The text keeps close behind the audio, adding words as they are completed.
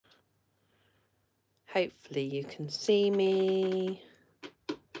Hopefully you can see me.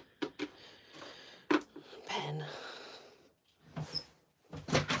 Pen.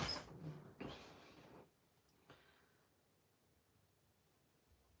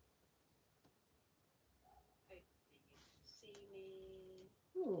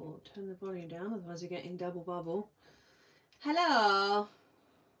 Oh, turn the volume down, otherwise you're getting double bubble. Hello.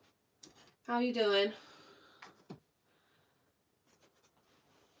 How are you doing?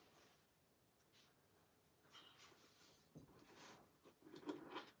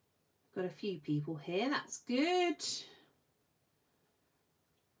 Got a few people here, that's good.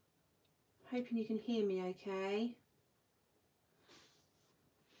 Hoping you can hear me okay.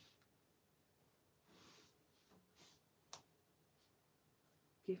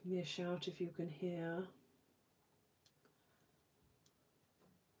 Give me a shout if you can hear.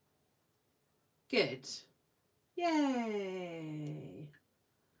 Good. Yay.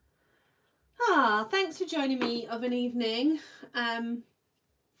 Thanks for joining me of an evening.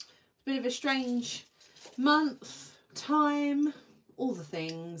 Bit of a strange month, time, all the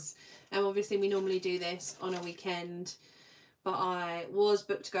things. And obviously we normally do this on a weekend, but I was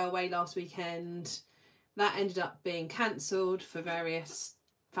booked to go away last weekend. That ended up being cancelled for various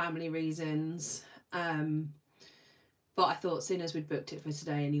family reasons. But I thought, seeing as we'd booked it for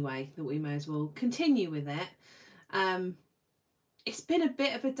today anyway, that we may as well continue with it. It's been a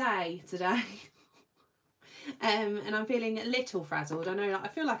bit of a day today. And I'm feeling a little frazzled. I know, I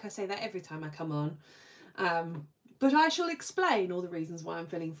feel like I say that every time I come on. But I shall explain all the reasons why I'm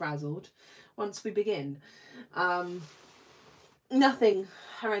feeling frazzled once we begin. Nothing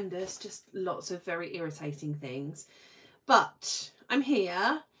horrendous, just lots of very irritating things. But I'm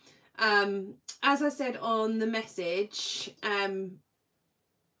here. As I said on the message,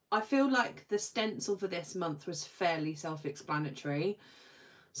 I feel like the stencil for this month was fairly self-explanatory.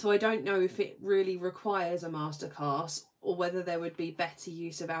 So I don't know if it really requires a masterclass or whether there would be better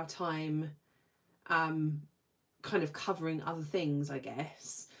use of our time kind of covering other things, I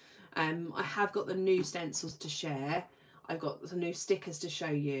guess. I have got the new stencils to share. I've got the new stickers to show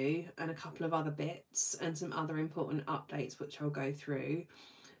you and a couple of other bits and some other important updates which I'll go through.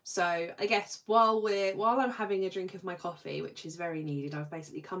 So I guess while I'm having a drink of my coffee, which is very needed, I've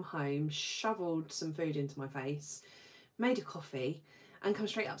basically come home, shoveled some food into my face, made a coffee and come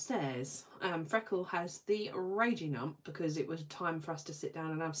straight upstairs. Freckle has the raging ump because it was time for us to sit down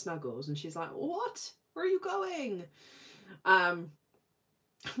and have snuggles, and she's like, what? Where are you going?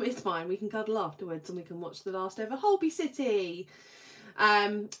 It's fine, we can cuddle afterwards and we can watch the last ever Holby City.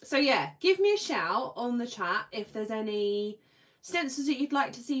 So yeah, give me a shout on the chat if there's any stencils that you'd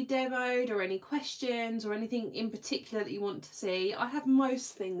like to see demoed or any questions or anything in particular that you want to see. I have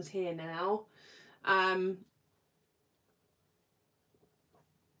most things here now.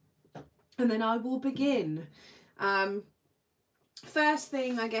 And then I will begin. First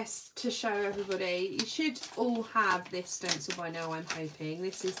thing, I guess, to show everybody, you should all have this stencil by now, I'm hoping.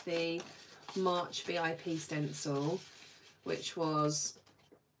 This is the March VIP stencil, which was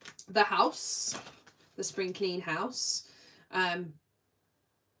the house, the spring clean house. I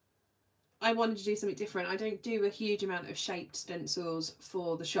wanted to do something different. I don't do a huge amount of shaped stencils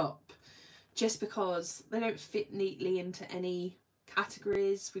for the shop, just because they don't fit neatly into any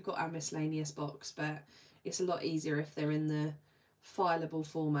categories. We've got our miscellaneous box, but it's a lot easier if they're in the fileable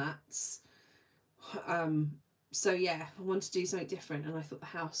formats. So yeah, I wanted to do something different, and I thought the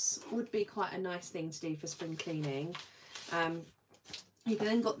house would be quite a nice thing to do for spring cleaning. You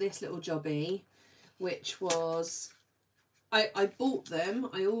then got this little jobby, which was, I bought them,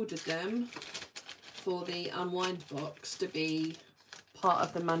 I ordered them for the unwind box to be part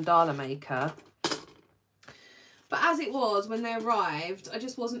of the mandala maker. But as it was, when they arrived, I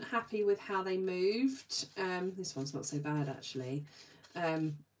just wasn't happy with how they moved. This one's not so bad, actually.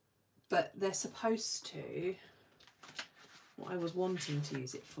 But they're supposed to, what I was wanting to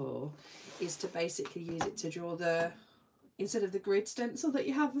use it for, is to basically use it to draw the, instead of the grid stencil that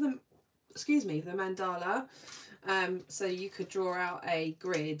you have with them, excuse me, the mandala. So you could draw out a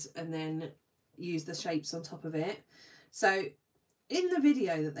grid and then use the shapes on top of it. So in the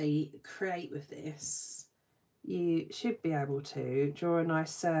video that they create with this, you should be able to draw a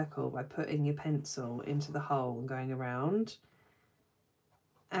nice circle by putting your pencil into the hole and going around.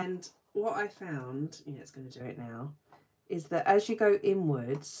 And what I found, yeah, it's going to do it now, is that as you go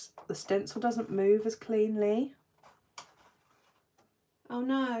inwards, the stencil doesn't move as cleanly. Oh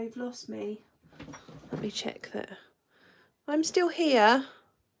no, you've lost me. Let me check that. I'm still here,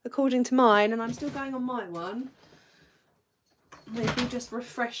 according to mine, and I'm still going on my one. Maybe just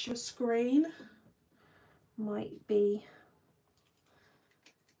refresh your screen. Might be.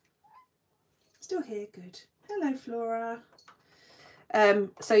 still here, good. Hello, Flora.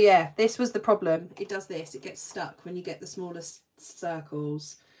 So yeah, this was the problem. It does this, it gets stuck when you get the smallest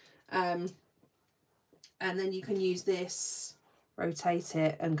circles. And then you can use this, rotate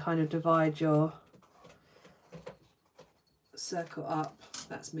it and kind of divide your circle up.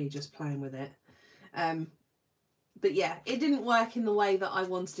 That's me just playing with it. But yeah, it didn't work in the way that I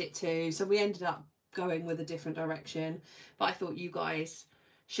wanted it to, so we ended up going with a different direction. But I thought you guys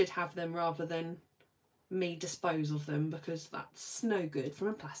should have them rather than me dispose of them, because that's no good from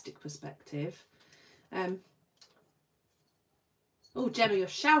a plastic perspective. Oh, Gemma, you're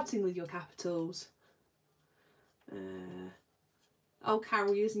shouting with your capitals. Oh,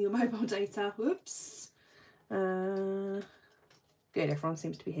 Carol, using your mobile data. Whoops. Good, everyone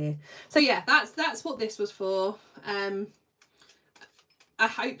seems to be here. So yeah, that's what this was for. I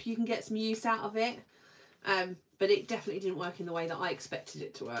hope you can get some use out of it. But it definitely didn't work in the way that I expected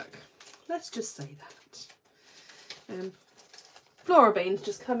it to work. Let's just say that. Flora Bean's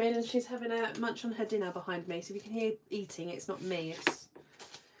just come in and she's having a munch on her dinner behind me. So if you can hear eating, it's not me, it's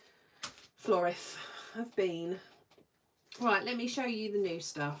Florif of Bean. Right, let me show you the new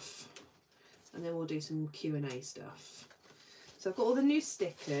stuff. And then we'll do some Q&A stuff. So I've got all the new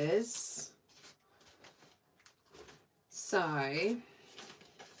stickers. So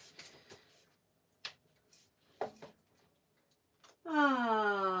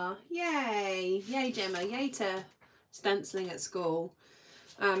yay. Yay, Gemma. Yay to stenciling at school.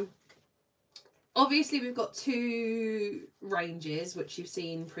 Obviously we've got two ranges, which you've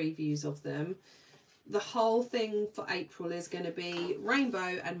seen previews of them. The whole thing for April is going to be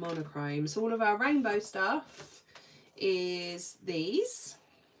rainbow and monochrome. So all of our rainbow stuff is these.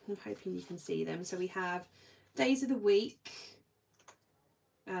 I'm hoping you can see them. So we have days of the week.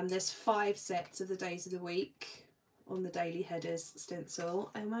 There's 5 sets of the days of the week on the daily headers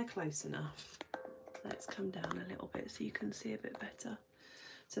stencil. Am I close enough? Let's come down a little bit so you can see a bit better.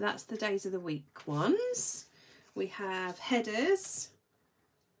 So that's the days of the week ones. We have headers,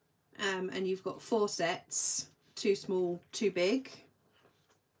 and you've got 4 sets, 2 small, 2 big.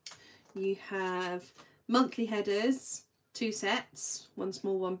 You have monthly headers, 2 sets, 1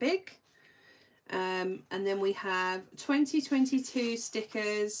 small, 1 big. And then we have 2022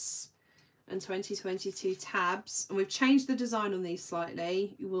 stickers and 2022 tabs, and we've changed the design on these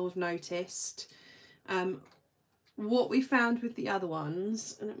slightly, you will have noticed. What we found with the other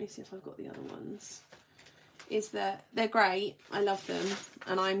ones, and let me see if I've got the other ones, is that they're great, I love them,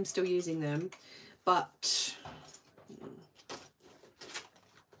 and I'm still using them, but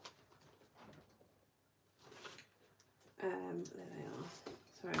there they are.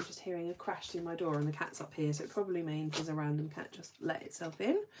 Sorry, I'm just hearing a crash through my door and the cat's up here, so it probably means there's a random cat just let itself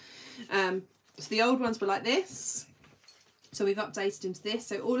in. So the old ones were like this, so we've updated into this.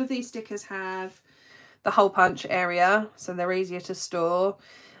 So all of these stickers have the hole punch area, so they're easier to store.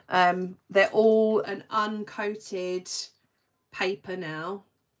 They're all an uncoated paper now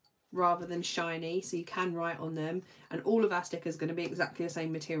rather than shiny, so you can write on them, and all of our stickers are going to be exactly the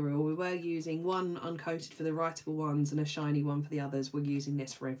same material. We were using one uncoated for the writable ones and a shiny one for the others. We're using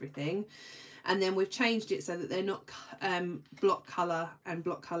this for everything, and then we've changed it so that they're not block colour and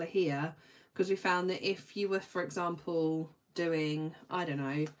block colour here, because we found that if you were, for example, doing, I don't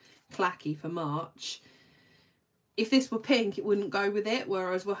know, Clacky for March, if this were pink it wouldn't go with it,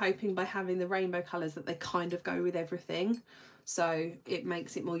 whereas we're hoping by having the rainbow colours that they kind of go with everything, so it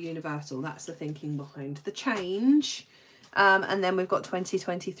makes it more universal. That's the thinking behind the change. And then we've got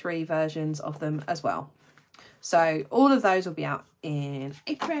 2023 versions of them as well, so all of those will be out in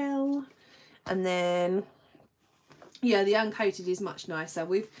April. And then yeah, the uncoated is much nicer.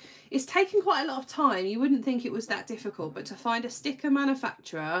 It's taken quite a lot of time. You wouldn't think it was that difficult, but to find a sticker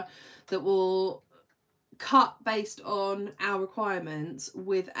manufacturer that will cut based on our requirements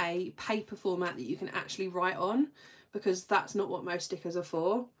with a paper format that you can actually write on, because that's not what most stickers are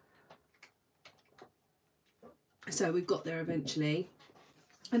for. So we've got there eventually.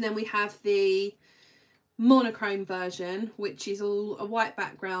 And then we have the monochrome version, which is all a white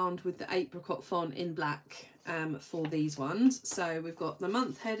background with the apricot font in black for these ones. So we've got the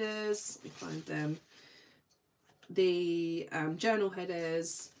month headers, let me find them, the journal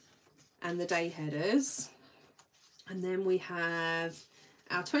headers and the day headers. And then we have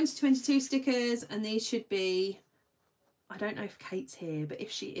our 2022 stickers, and these should be, I don't know if Kate's here, but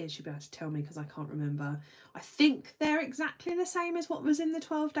if she is, she'll be able to tell me because I can't remember. I think they're exactly the same as what was in the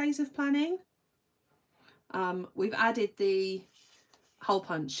 12 days of planning. We've added the hole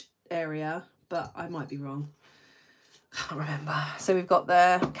punch area, but I might be wrong. Can't remember. So we've got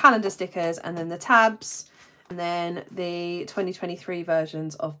the calendar stickers and then the tabs, and then the 2023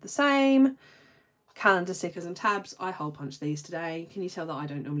 versions of the same. calendar stickers and tabs. I hole punched these today. Can you tell that I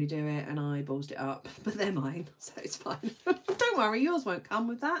don't normally do it and I ballsed it up, but they're mine, so it's fine. Don't worry, yours won't come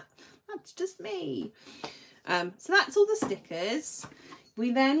with that. That's just me. So that's all the stickers.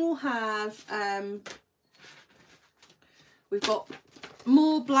 We then will have, we've got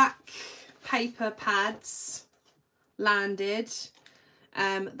more black paper pads landed.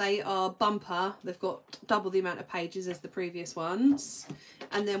 They are bumper. They've got double the amount of pages as the previous ones.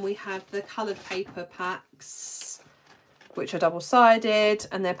 And then we have the coloured paper packs, which are double-sided,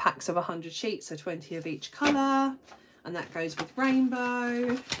 and they're packs of 100 sheets, so 20 of each colour, and that goes with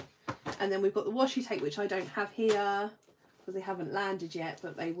rainbow. And then we've got the washi tape, which I don't have here because they haven't landed yet,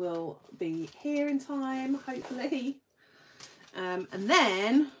 but they will be here in time, hopefully. And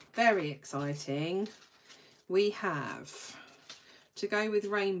then, very exciting, we have, to go with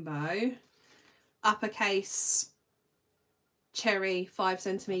rainbow, uppercase cherry 5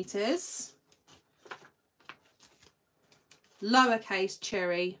 centimetres, lowercase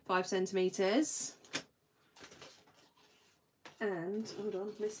cherry 5 centimetres, and hold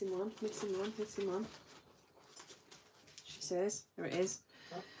on, missing one. She says, there it is.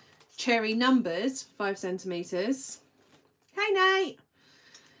 Cherry numbers 5 centimetres. Hey Nate.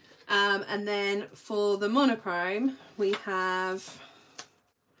 And then for the monochrome we have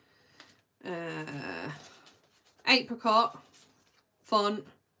apricot font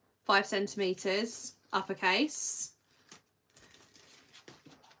 5 centimetres, uppercase,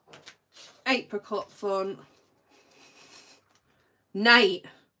 apricot font. Nate,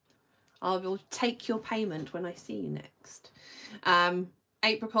 I will take your payment when I see you next.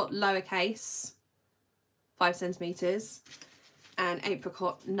 Apricot lowercase 5 centimetres, and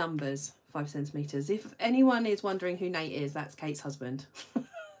apricot numbers 5 centimetres. If anyone is wondering who Nate is, that's Kate's husband.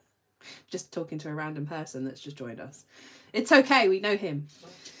 Just talking to a random person that's just joined us. It's okay, we know him.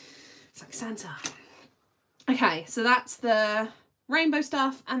 It's like Santa. Okay, so that's the rainbow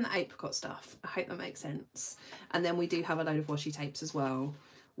stuff and the apricot stuff. I hope that makes sense. And then we do have a load of washi tapes as well,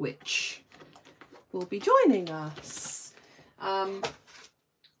 which will be joining us.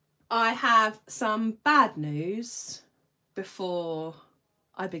 I have some bad news before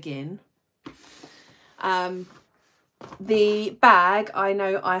I begin. The bag I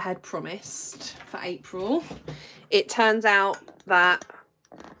know I had promised for April, it turns out that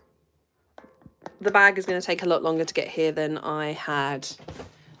the bag is going to take a lot longer to get here than I had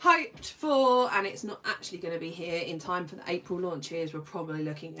hoped for, and it's not actually going to be here in time for the April launches. We're probably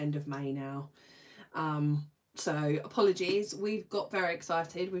looking end of May now. So apologies, we've got very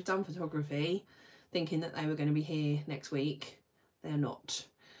excited. We've done photography thinking that they were going to be here next week. They're not.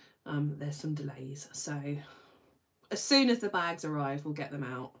 There's some delays. So as soon as the bags arrive, we'll get them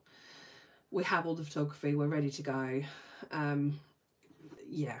out. We have all the photography. We're ready to go.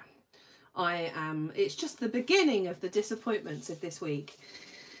 Yeah. It's just the beginning of the disappointments of this week.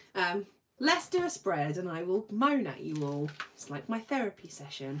 Let's do a spread and I will moan at you all. It's like my therapy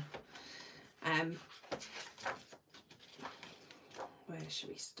session. Where should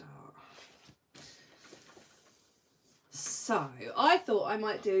we start? So I thought I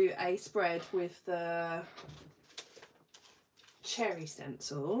might do a spread with the cherry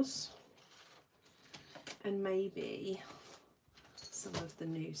stencils and maybe some of the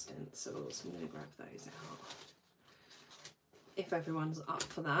new stencils. I'm going to grab those out if everyone's up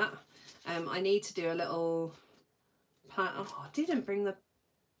for that. I need to do a little plan. Oh, I didn't bring the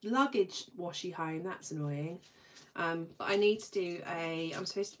luggage washi home, that's annoying. But I need to do I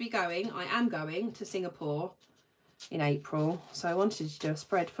am going to Singapore in April, so I wanted to do a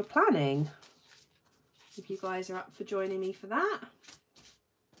spread for planning. If you guys are up for joining me for that.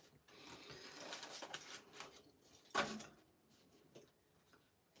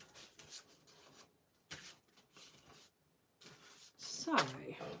 So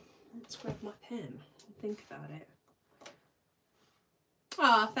let's grab my pen and think about it.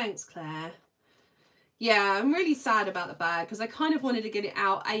 Ah, oh, thanks Claire. Yeah, I'm really sad about the bag because I kind of wanted to get it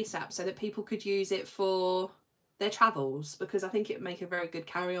out ASAP so that people could use it for their travels, because I think it would make a very good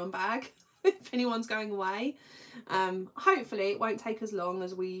carry-on bag if anyone's going away. Hopefully it won't take as long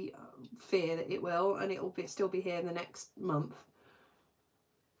as we fear that it will, and it will still be here in the next month.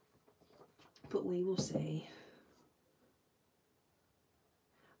 But we will see.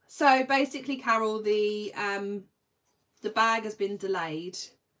 So basically, Carol, the bag has been delayed.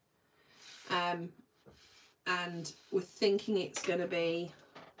 And we're thinking it's going to be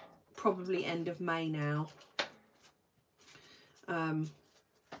probably end of May now.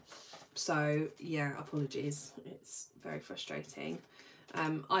 So yeah, apologies, it's very frustrating.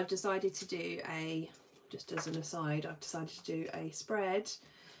 I've decided to do just as an aside, I've decided to do a spread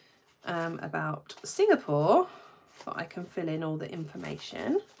about Singapore, but I can fill in all the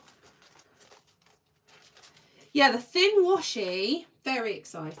information. Yeah, the thin washi, very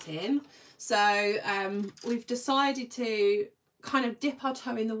exciting. So we've decided to kind of dip our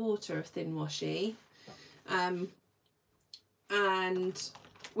toe in the water of thin washi. And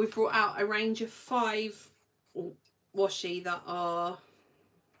we've brought out a range of 5 washi that are,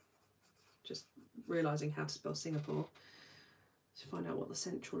 just realising how to spell Singapore to find out what the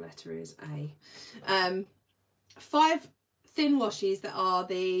central letter is, A. 5 thin washies that are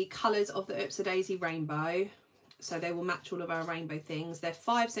the colours of the Oops A Daisy rainbow. So they will match all of our rainbow things. They're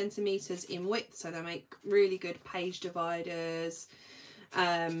 5 centimetres in width, so they make really good page dividers.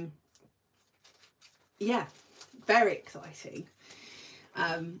 Yeah, very exciting.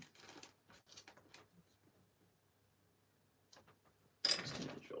 Just going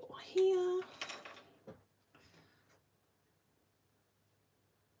to draw here.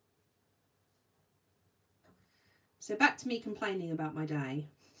 So back to me complaining about my day.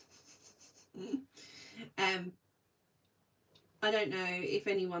 I don't know if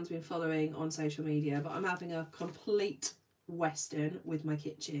anyone's been following on social media, but I'm having a complete Western with my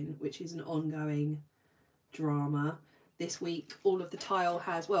kitchen, which is an ongoing drama. This week, all of the tile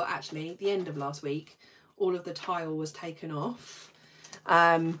has, well, actually, the end of last week, all of the tile was taken off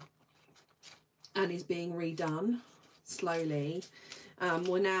and is being redone slowly.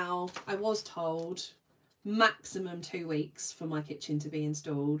 We're now, I was told, maximum 2 weeks for my kitchen to be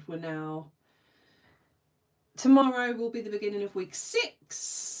installed. We're now, tomorrow will be the beginning of week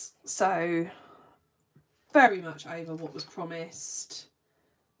 6, so very much over what was promised.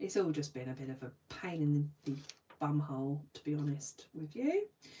 It's all just been a bit of a pain in the bumhole, to be honest with you.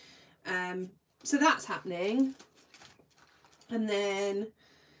 So that's happening. And then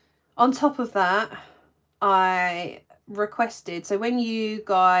on top of that, I requested, so when you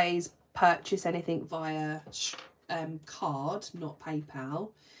guys purchase anything via card, not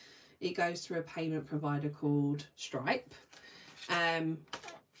PayPal, it goes through a payment provider called Stripe. And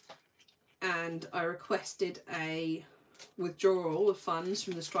I requested a withdrawal of funds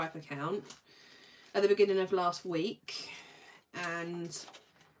from the Stripe account at the beginning of last week, and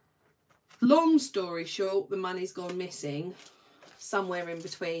long story short, the money's gone missing somewhere in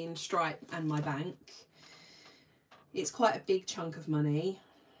between Stripe and my bank. It's quite a big chunk of money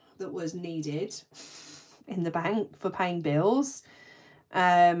that was needed in the bank for paying bills.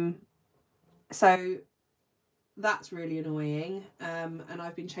 So that's really annoying, and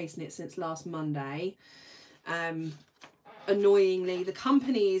I've been chasing it since last Monday. Annoyingly, the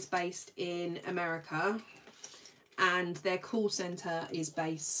company is based in America and their call centre is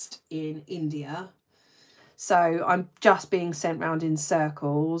based in India. So I'm just being sent round in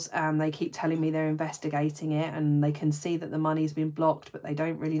circles, and they keep telling me they're investigating it and they can see that the money's been blocked, but they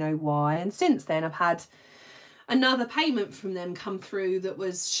don't really know why. And since then, I've had another payment from them come through that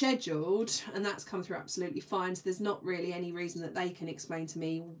was scheduled, and that's come through absolutely fine. So there's not really any reason that they can explain to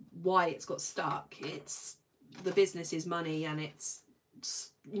me why it's got stuck. It's the business's money and it's,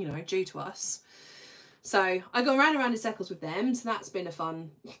 you know, due to us. So I got round and round in circles with them. So that's been a fun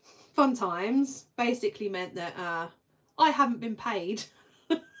times. Basically meant that I haven't been paid.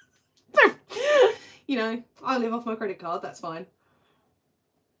 You know, I live off my credit card, that's fine.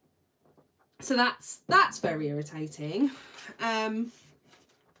 So that's very irritating. Then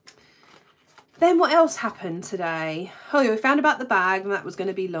what else happened today? Oh yeah, we found about the bag, and that was going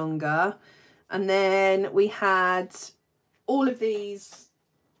to be longer. And then we had all of these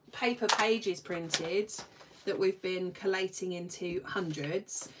paper pages printed that we've been collating into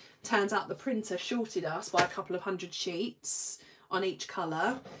hundreds. Turns out the printer shorted us by a couple of 100 sheets on each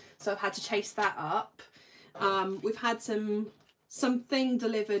colour, so I've had to chase that up. We've had something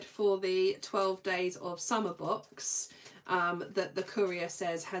delivered for the 12 days of summer box that the courier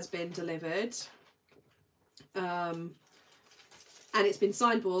says has been delivered, and it's been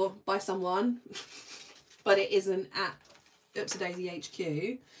signed for by someone, but it isn't at Oops A Daisy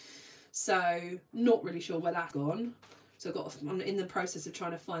HQ, so not really sure where that's gone. So I'm in the process of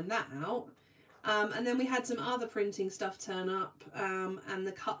trying to find that out. And then we had some other printing stuff turn up, and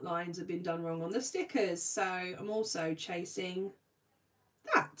the cut lines have been done wrong on the stickers, so I'm also chasing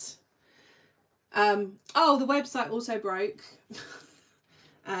that. Oh, the website also broke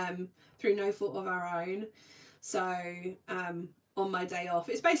through no fault of our own. So on my day off,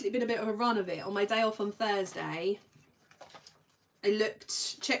 it's basically been a bit of a run of it. On my day off on Thursday, I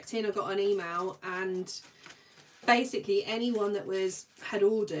checked in, I got an email, and basically anyone that had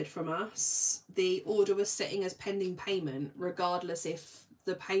ordered from us, the order was sitting as pending payment, regardless if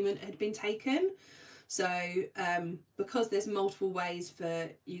the payment had been taken. So because there's multiple ways for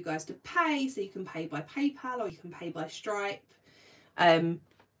you guys to pay, so you can pay by PayPal or you can pay by Stripe,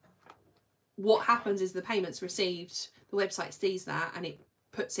 what happens is the payment's received, the website sees that and it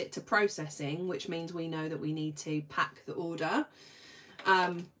puts it to processing, which means we know that we need to pack the order.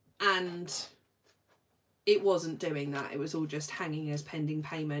 And it wasn't doing that. It was all just hanging as pending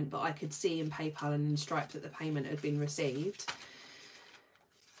payment, but I could see in PayPal and in Stripe that the payment had been received.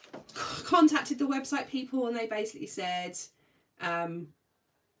 Contacted the website people and they basically said,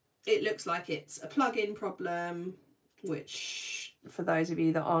 it looks like it's a plugin problem, which for those of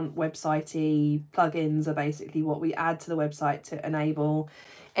you that aren't websitey, plugins are basically what we add to the website to enable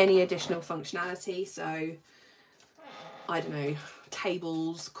any additional functionality. So I don't know,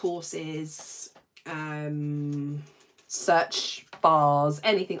 tables, courses, search bars,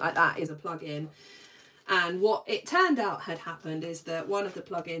 anything like that is a plugin. And what it turned out had happened is that one of the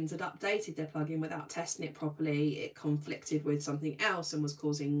plugins had updated their plugin without testing it properly. It conflicted with something else and was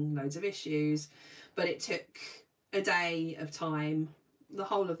causing loads of issues. But it took a day of time, the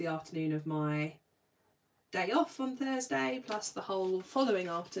whole of the afternoon of my day off on Thursday, plus the whole following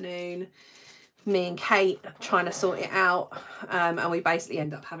afternoon, me and Kate trying to sort it out. And we basically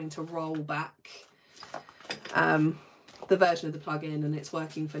end up having to roll back the version of the plugin, and it's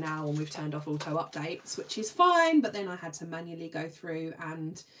working for now, and we've turned off auto updates, which is fine. But then I had to manually go through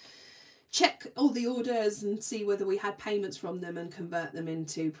and check all the orders and see whether we had payments from them and convert them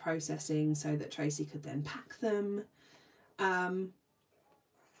into processing so that Tracy could then pack them.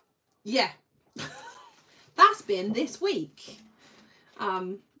 Yeah, that's been this week.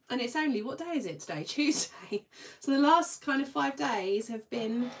 And it's only, what day is it today? Tuesday. So the last kind of 5 days have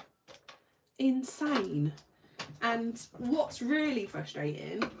been insane. And what's really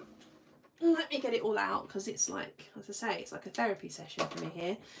frustrating, let me get it all out because it's like, as I say, it's like a therapy session for me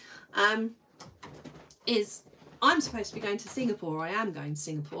here, is I'm supposed to be going to Singapore. I am going to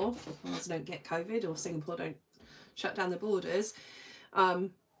Singapore, as I don't get COVID or Singapore don't shut down the borders,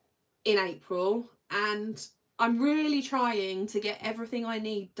 in April. And I'm really trying to get everything I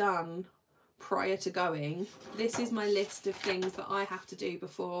need done prior to going. This is my list of things that I have to do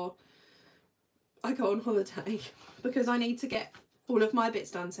before I go on holiday, because I need to get all of my bits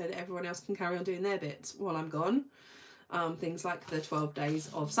done so that everyone else can carry on doing their bits while I'm gone. Things like the 12 days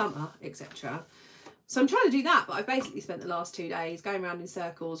of summer, etc. So I'm trying to do that, but I've basically spent the last 2 days going around in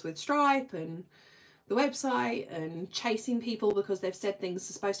circles with Stripe and the website and chasing people because they've said things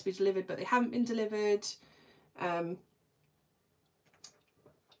are supposed to be delivered but they haven't been delivered.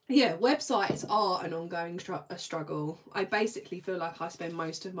 Yeah, websites are an ongoing struggle. I basically feel like I spend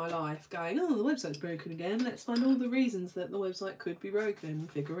most of my life going, oh, the website's broken again. Let's find all the reasons that the website could be broken,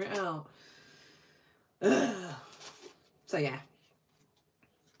 figure it out. Ugh. So yeah.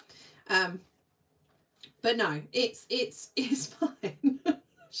 But no, it's fine,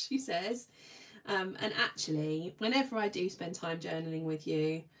 she says. And actually, whenever I do spend time journaling with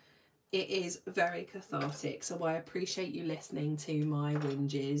you, it is very cathartic. So I appreciate you listening to my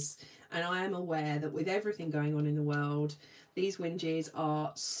whinges. And I am aware that with everything going on in the world, these whinges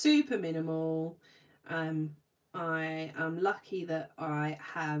are super minimal. I am lucky that I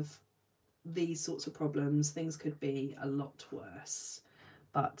have these sorts of problems. Things could be a lot worse,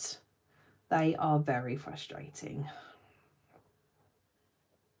 but they are very frustrating.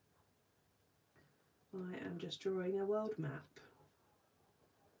 I am just drawing a world map.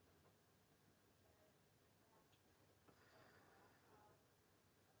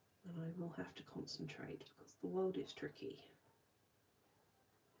 And I will have to concentrate because the world is tricky.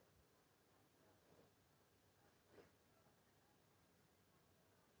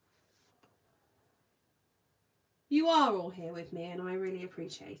 You are all here with me and I really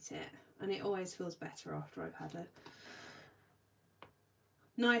appreciate it. And it always feels better after I've had a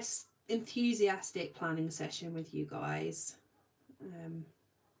nice, enthusiastic planning session with you guys.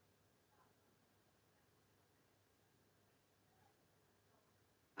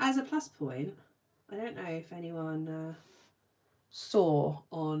 As a plus point, I don't know if anyone saw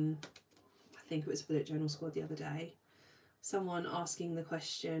on, I think it was Bullet Journal Squad the other day, someone asking the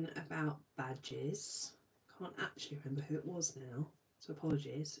question about badges. Can't actually remember who it was now, so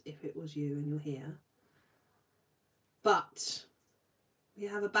apologies if it was you and you're here. But we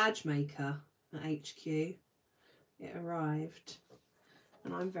have a badge maker at HQ. It arrived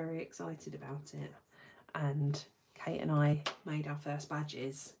and I'm very excited about it. And Kate and I made our first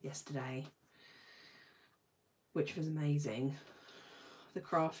badges yesterday, which was amazing. The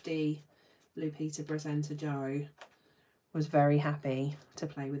crafty Blue Peter presenter Joe was very happy to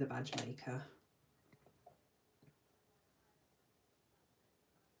play with a badge maker.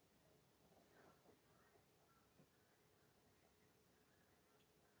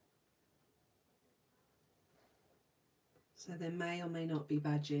 So there may or may not be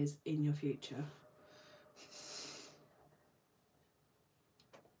badges in your future.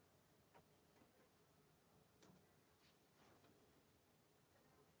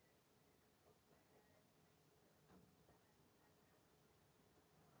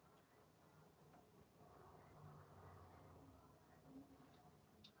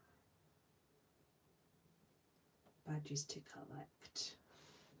 Badges to collect.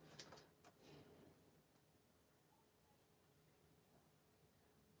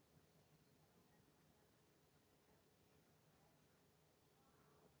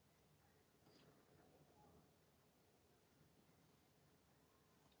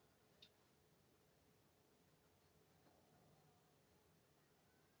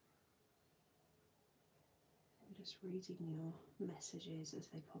 I'm just reading your messages as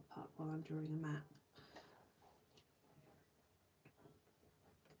they pop up while I'm drawing a map.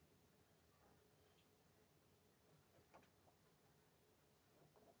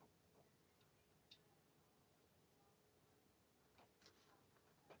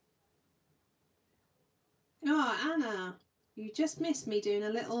 Oh, Anna, you just missed me doing a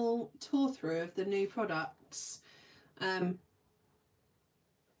little tour through of the new products.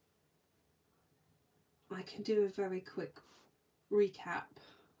 I can do a very quick recap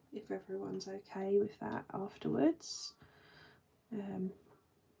if everyone's okay with that afterwards. I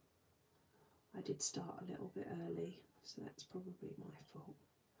did start a little bit early, so that's probably my fault.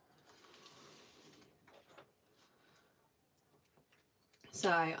 So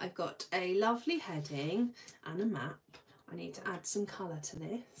I've got a lovely heading and a map. I need to add some colour to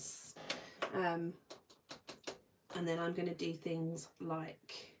this. And then I'm going to do things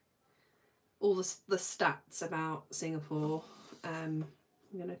like all the stats about Singapore. I'm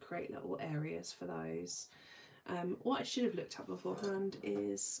going to create little areas for those. What I should have looked up beforehand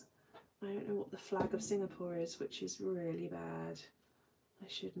is, I don't know what the flag of Singapore is, which is really bad. I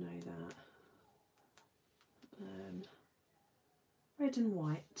should know that. Red and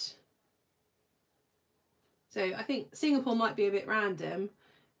white. So I think Singapore might be a bit random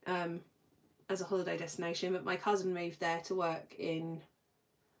as a holiday destination, but my cousin moved there to work in,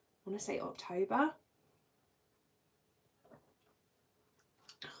 I want to say October.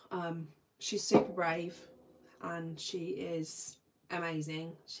 She's super brave and she is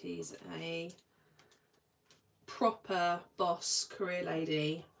amazing. She's a proper boss career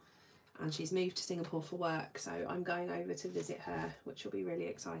lady and she's moved to Singapore for work, so I'm going over to visit her, which will be really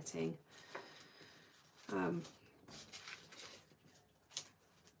exciting. I'm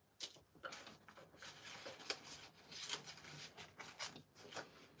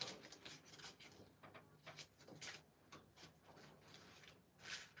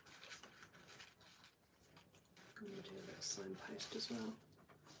going to do a little signpost as well.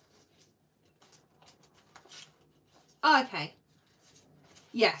 Oh, okay.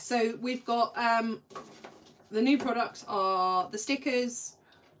 Yeah, so we've got the new products are the stickers,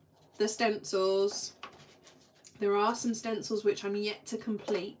 the stencils. There are some stencils which I'm yet to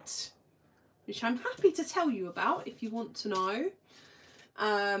complete, which I'm happy to tell you about if you want to know,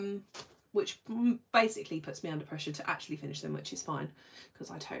 which basically puts me under pressure to actually finish them, which is fine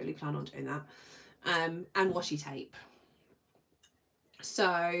because I totally plan on doing that, and washi tape.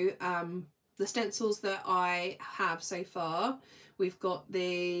 So the stencils that I have so far, we've got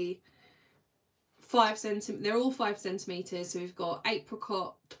the 5 centimeters, they're all 5 centimeters. So we've got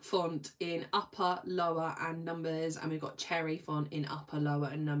apricot font in upper, lower and numbers, and we've got cherry font in upper, lower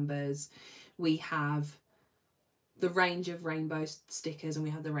and numbers. We have the range of rainbow stickers and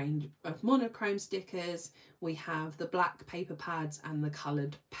we have the range of monochrome stickers. We have the black paper pads and the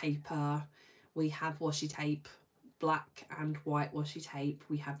coloured paper. We have washi tape, black and white washi tape.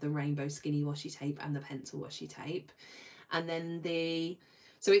 We have the rainbow skinny washi tape and the pencil washi tape. And then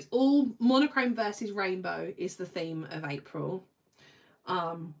so it's all monochrome versus rainbow is the theme of April.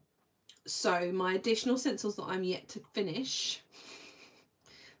 So my additional stencils that I'm yet to finish,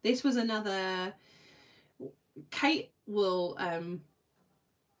 this was another, Kate will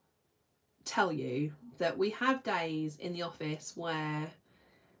tell you that we have days in the office where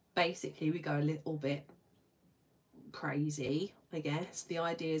basically we go a little bit crazy, I guess. The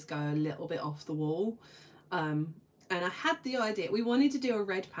ideas go a little bit off the wall. And I had the idea, we wanted to do a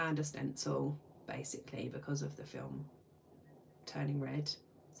red panda stencil, basically, because of the film Turning Red.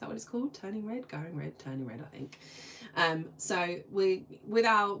 Is that what it's called? Turning Red? Going Red? Turning Red, I think. So we've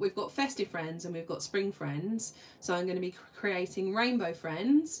got festive friends and we've got spring friends. So I'm going to be creating rainbow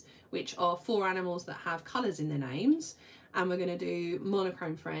friends, which are 4 animals that have colours in their names. And we're going to do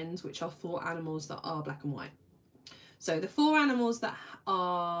monochrome friends, which are 4 animals that are black and white. So the 4 animals that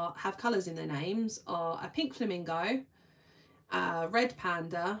have colours in their names are a pink flamingo, red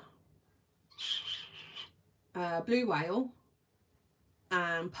panda, blue whale,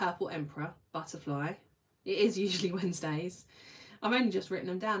 and purple emperor butterfly. It is usually Wednesdays. I've only just written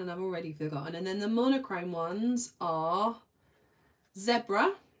them down and I've already forgotten. And then the monochrome ones are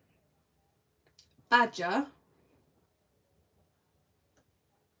zebra, badger.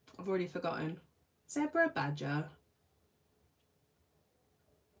 I've already forgotten. Zebra, badger.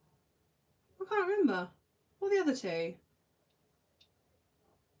 I can't remember. What are the other two?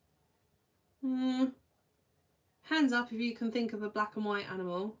 Hands up if you can think of a black and white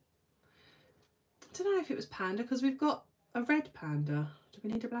animal. I don't know if it was panda because we've got a red panda. Do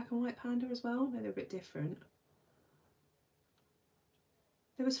we need a black and white panda as well? No, they're a bit different.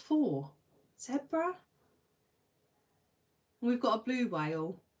 There was 4. Zebra. We've got a blue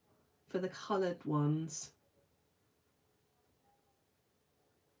whale for the coloured ones.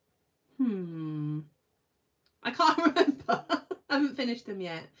 I can't remember. I haven't finished them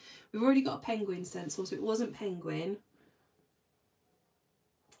yet. We've already got a penguin stencil, so it wasn't penguin.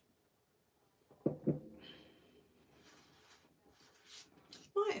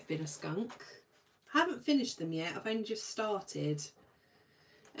 Might have been a skunk. I haven't finished them yet. I've only just started.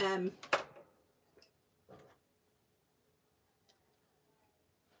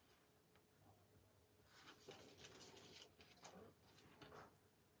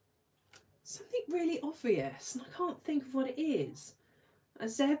 Something really obvious, and I can't think of what it is. A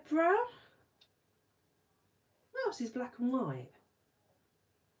zebra? What else is black and white?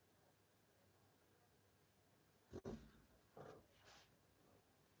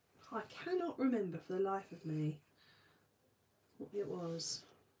 I cannot remember for the life of me what it was.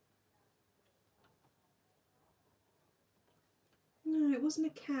 No, it wasn't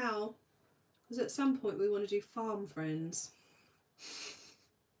a cow. Because at some point we want to do farm friends.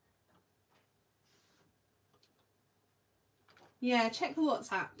 Yeah, check the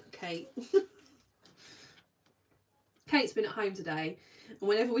WhatsApp, Kate. Kate's been at home today, and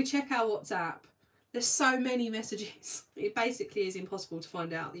whenever we check our WhatsApp, there's so many messages. It basically is impossible to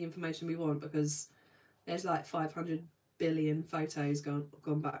find out the information we want because there's like 500 billion photos gone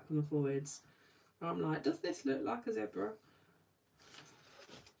back and forwards. And I'm like, does this look like a zebra?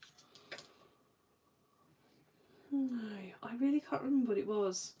 No, I really can't remember what it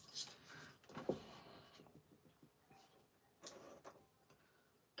was.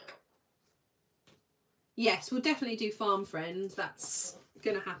 Yes, we'll definitely do farm friends. That's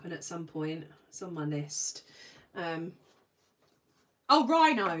going to happen at some point. It's on my list. Oh,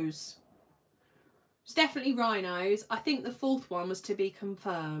 rhinos. It's definitely rhinos. I think the 4th one was to be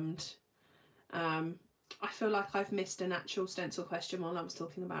confirmed. I feel like I've missed an actual stencil question while I was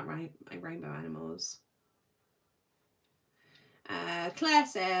talking about rainbow animals. Claire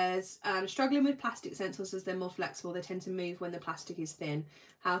says, struggling with plastic stencils as they're more flexible. They tend to move when the plastic is thin.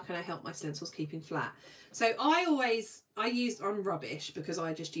 How can I help my stencils keeping flat? So I'm rubbish because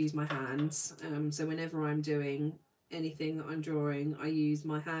I just use my hands. So whenever I'm doing anything that I'm drawing, I use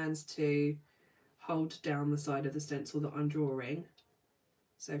my hands to hold down the side of the stencil that I'm drawing.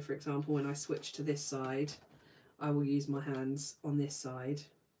 So for example, when I switch to this side, I will use my hands on this side.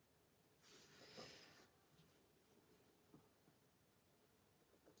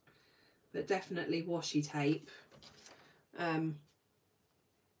 But definitely washi tape.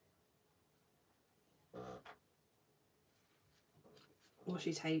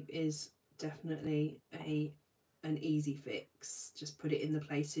 Washi tape is definitely an easy fix. Just put it in the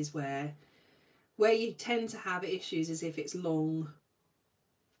places where you tend to have issues is if it's long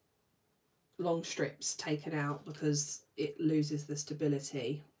strips taken out because it loses the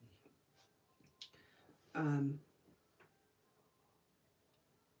stability.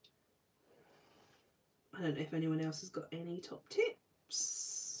 I don't know if anyone else has got any top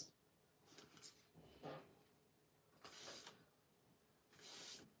tips.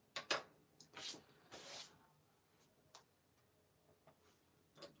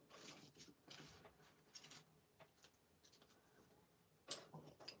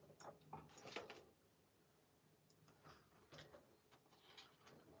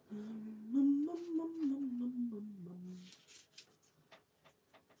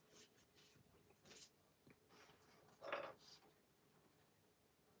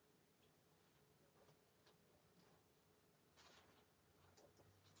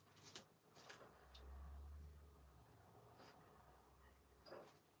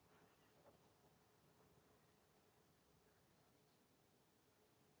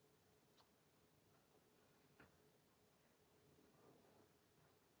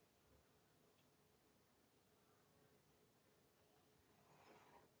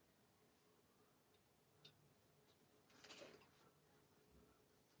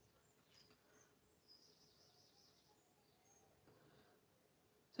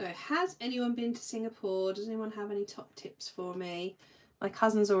 So has anyone been to Singapore? Does anyone have any top tips for me? My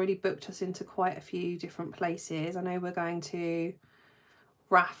cousin's already booked us into quite a few different places. I know we're going to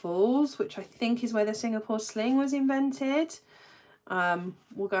Raffles, which I think is where the Singapore sling was invented.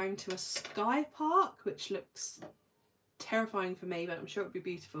 We're going to a sky park, which looks terrifying for me, but I'm sure it'll be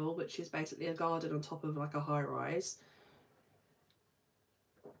beautiful, which is basically a garden on top of like a high rise.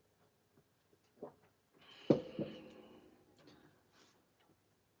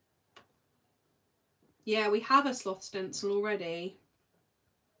 Yeah, we have a sloth stencil already.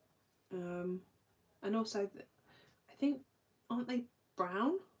 And also, I think, aren't they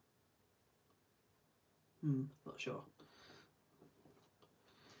brown? Not sure.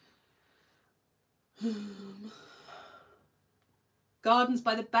 Gardens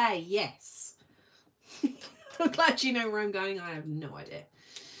by the Bay, yes. I'm glad you know where I'm going. I have no idea.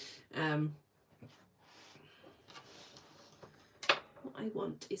 What I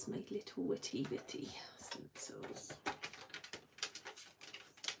want is my little witty bitty stencils.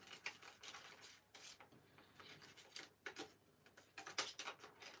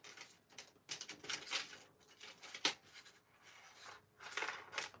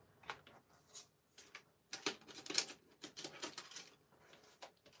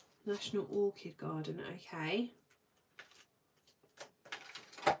 National Orchid Garden, okay.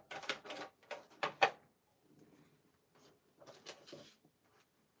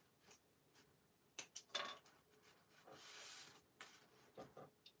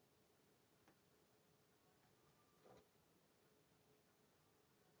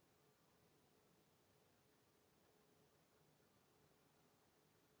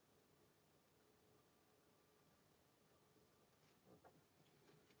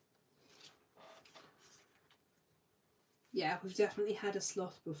 Yeah, we've definitely had a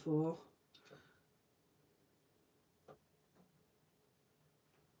sloth before.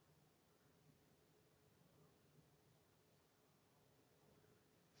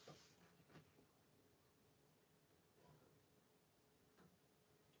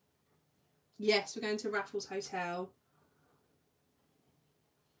 Yes, we're going to Raffles Hotel.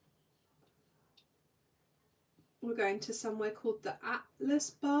 We're going to somewhere called the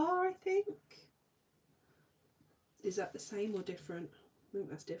Atlas Bar, I think. Is that the same or different? I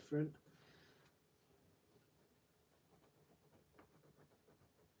think that's different.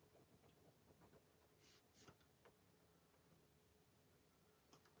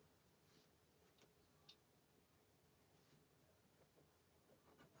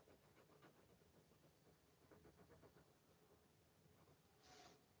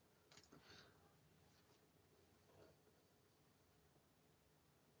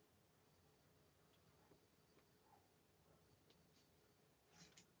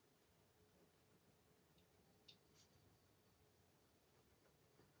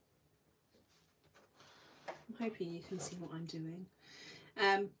 I'm hoping you can see what I'm doing.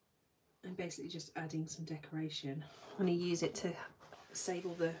 I'm basically just adding some decoration. I'm going to use it to save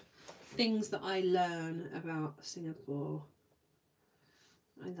all the things that I learn about Singapore.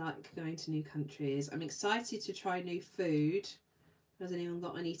 I like going to new countries. I'm excited to try new food. Has anyone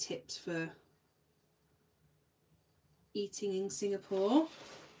got any tips for eating in Singapore?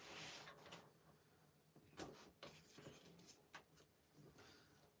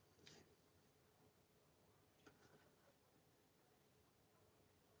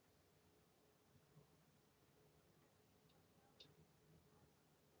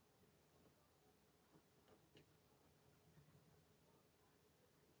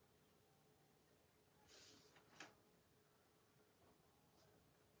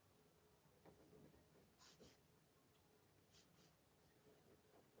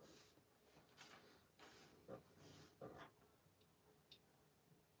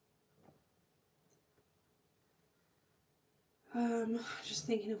 Just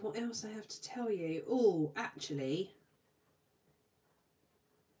thinking of what else I have to tell you. Oh, actually,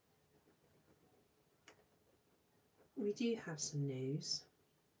 we do have some news.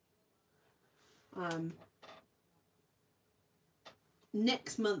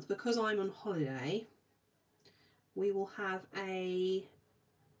 Next month, because I'm on holiday, we will have a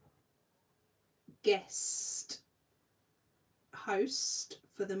guest host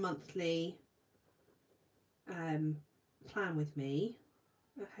for the monthly plan with me.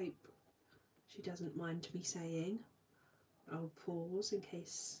 I hope she doesn't mind me saying. I'll pause in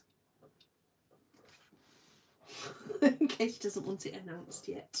case in case she doesn't want it announced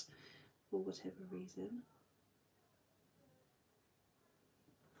yet for whatever reason.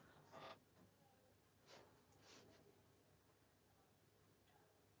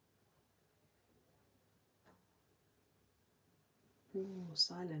 Ooh,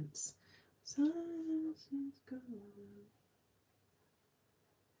 silence. Silence is gone.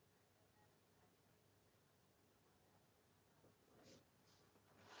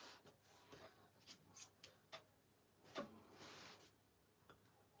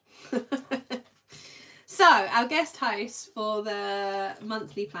 So our guest host for the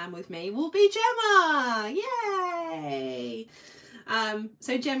monthly plan with me will be Gemma. Yay!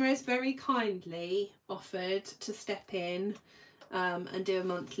 So Gemma has very kindly offered to step in and do a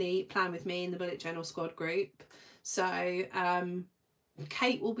monthly plan with me in the Bullet Journal Squad group. So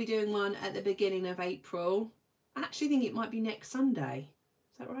Kate will be doing one at the beginning of April. I actually think it might be next Sunday.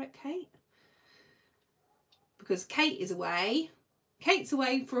 Is that right, Kate? Because Kate is away. Kate's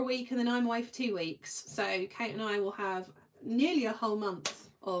away for a week and then I'm away for 2 weeks. So Kate and I will have nearly a whole month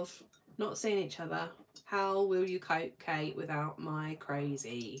of not seeing each other. How will you cope, Kate, without my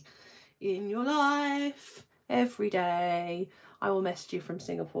crazy in your life every day? I will message you from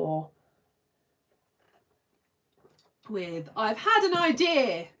Singapore with, I've had an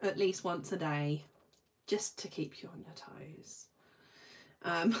idea, at least once a day, just to keep you on your toes.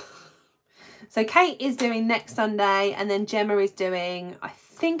 So Kate is doing next Sunday, and then Gemma is doing, I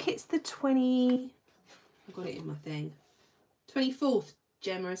think it's the 20, I've got it in my thing, 24th,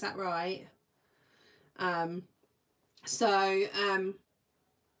 Gemma, is that right? So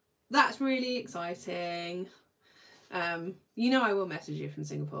that's really exciting. You know I will message you from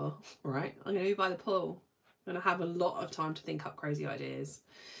Singapore, right? I'm going to be by the pool. I'm going to have a lot of time to think up crazy ideas.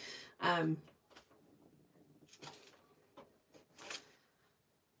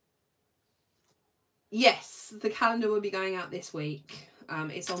 Yes, the calendar will be going out this week.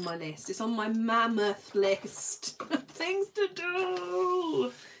 It's on my list. It's on my mammoth list of things to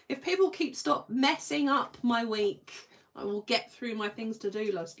do. If people stop messing up my week, I will get through my things to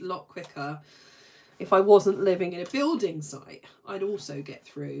do list a lot quicker. If I wasn't living in a building site, I'd also get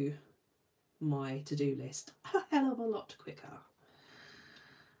through my to-do list a hell of a lot quicker.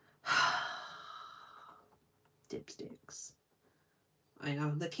 Dipsticks. I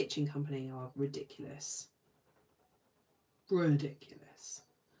know, the kitchen company are ridiculous. Ridiculous.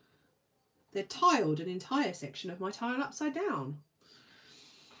 They tiled an entire section of my tile upside down.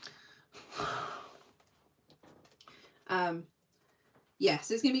 Yeah,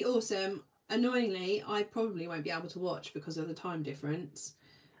 so it's going to be awesome. Annoyingly, I probably won't be able to watch because of the time difference.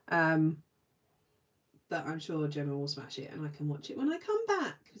 But I'm sure Gemma will smash it and I can watch it when I come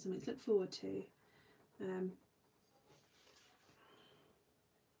back. Something to look forward to. And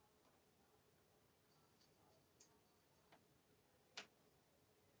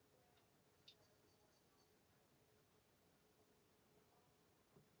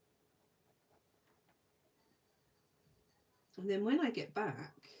then when I get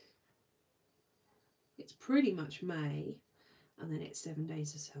back, it's pretty much May. And then it's 7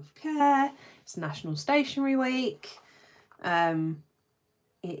 days of self-care. It's National Stationery Week. It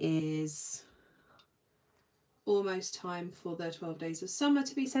is almost time for the 12 Days of Summer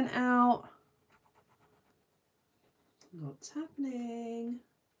to be sent out. Lots happening.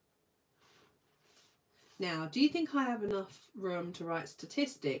 Now, do you think I have enough room to write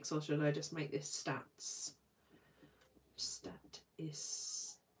statistics, or should I just make this stats? Statistic.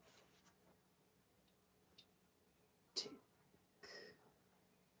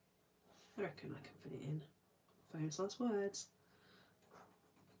 I reckon I can fit it in. Famous last words.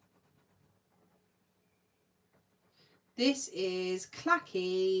 This is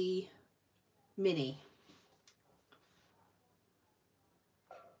Clacky Mini.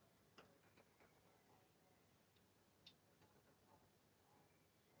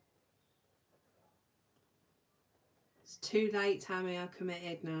 It's too late, Tammy. I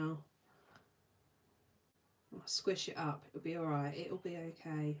committed now. I'll squish it up. It'll be alright. It'll be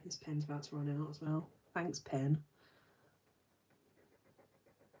okay. This pen's about to run out as well. Thanks, pen.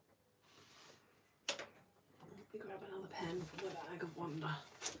 Let me grab another pen from the bag of wonder.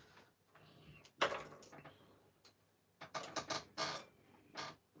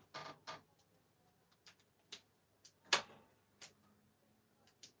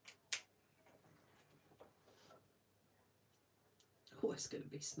 Oh, it's going to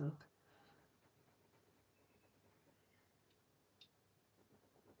be snug.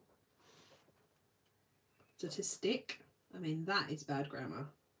 Statistic. I mean, that is bad grammar.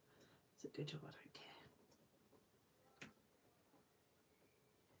 It's a good job I don't care.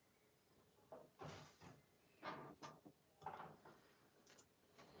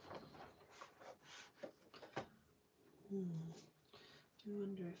 I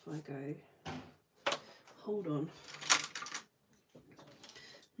wonder if I go, hold on.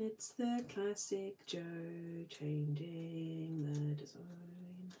 It's the classic Joe changing the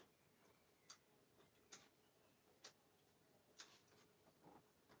design.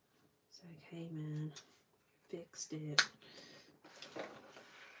 It's okay, man. Fixed it.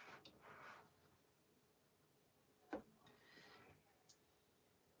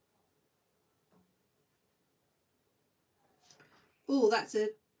 Oh, that's a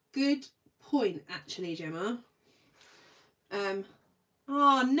good point, actually, Gemma.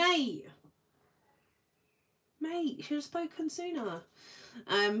 Oh, Nate. Mate, you should have spoken sooner.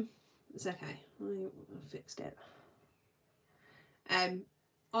 It's okay. I fixed it.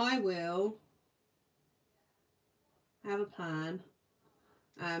 I will have a plan.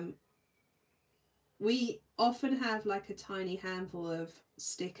 We often have like a tiny handful of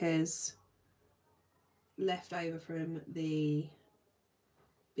stickers left over from the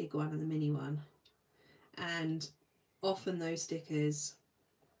big one and the mini one, and often those stickers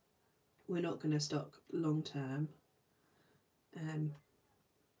we're not going to stock long term,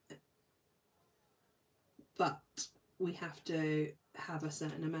 but we have to have a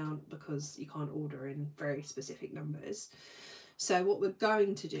certain amount because you can't order in very specific numbers. So what we're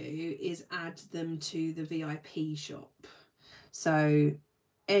going to do is add them to the VIP shop. So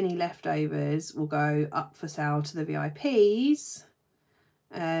any leftovers will go up for sale to the VIPs.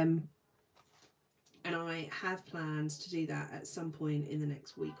 And I have plans to do that at some point in the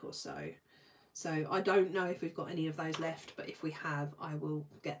next week or so. So I don't know if we've got any of those left, but if we have, I will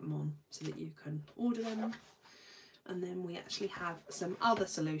get them on so that you can order them. And then we actually have some other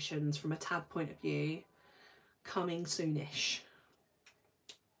solutions from a tab point of view coming soonish.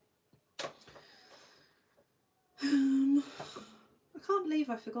 I can't believe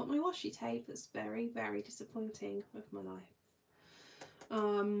I forgot my washi tape. That's very, very disappointing with my life.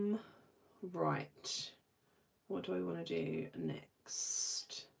 Right. What do I want to do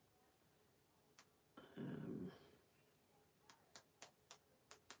next?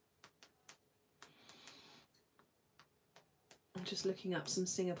 I'm just looking up some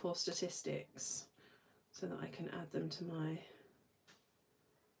Singapore statistics so that I can add them to my...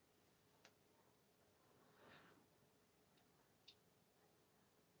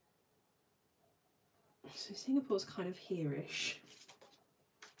 So Singapore's kind of here-ish.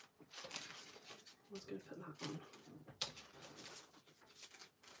 I was going to put that on.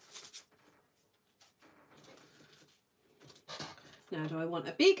 Now, do I want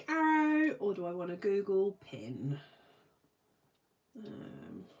a big arrow or do I want a Google pin? Maybe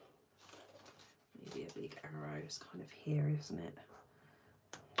a big arrow. It's kind of here, isn't it?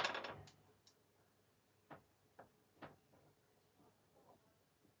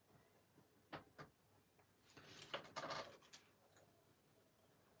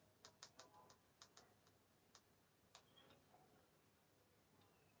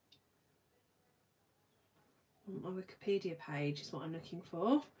 My Wikipedia page is what I'm looking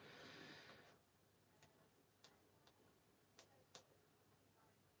for.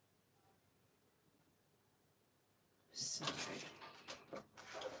 So, there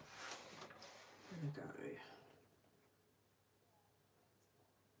we go.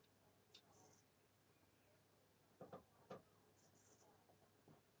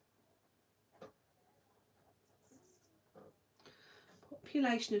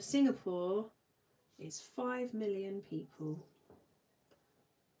 Population of Singapore is 5 million people.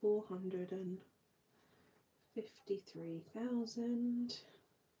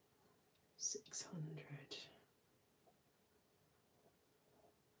 453,600.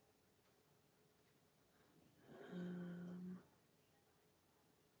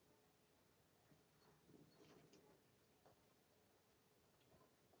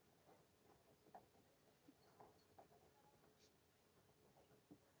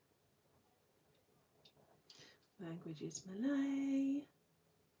 Language is Malay.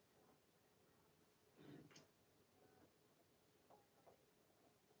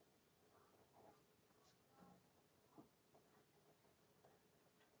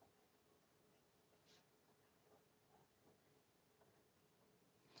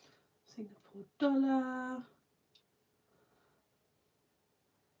 Singapore dollar.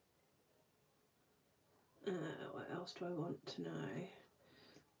 What else do I want to know?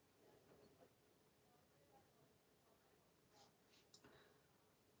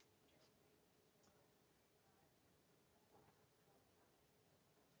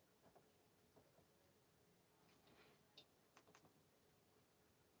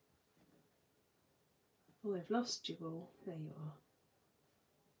 Oh, I've lost you all. There you are.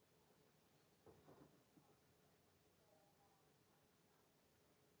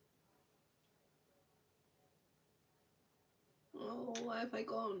 Oh, where have I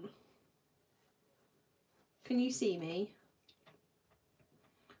gone? Can you see me?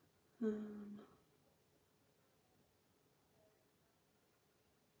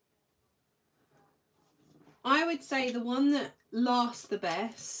 I would say the one that lasts the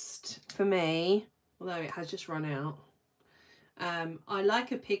best for me, although it has just run out, I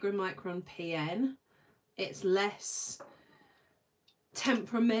like a Pigra Micron PN. It's less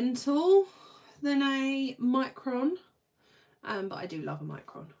temperamental than a Micron, but I do love a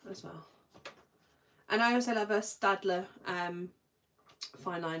Micron as well. And I also love a Stadler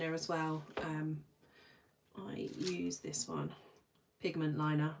fine liner as well. I use this one, pigment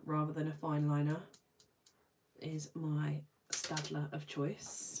liner rather than a fine liner, is my Stadler of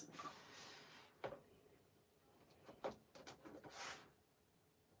choice.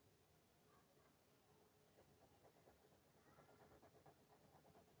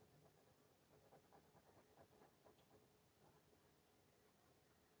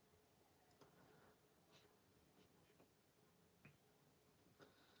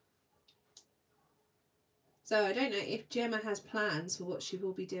 So I don't know if Gemma has plans for what she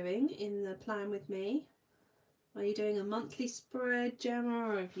will be doing in the plan with me. Are you doing a monthly spread, Gemma,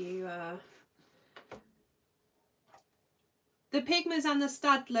 or have you... The Pigmas and the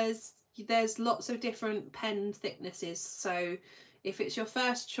Stadlers, there's lots of different pen thicknesses. So if it's your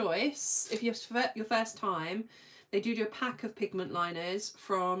first choice, if you're your first time, they do a pack of pigment liners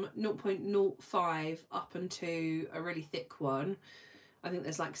from 0.05 up into a really thick one. I think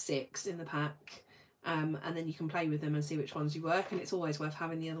there's like 6 in the pack. And then you can play with them and see which ones you work, and it's always worth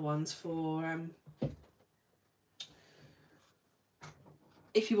having the other ones for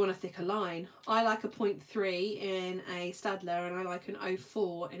if you want a thicker line. I like a 0.3 in a Stadler and I like an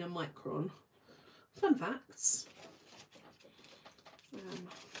 0.4 in a Micron. Fun facts. I'll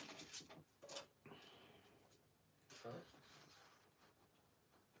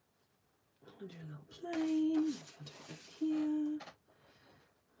do a little plain. I'll do it over here.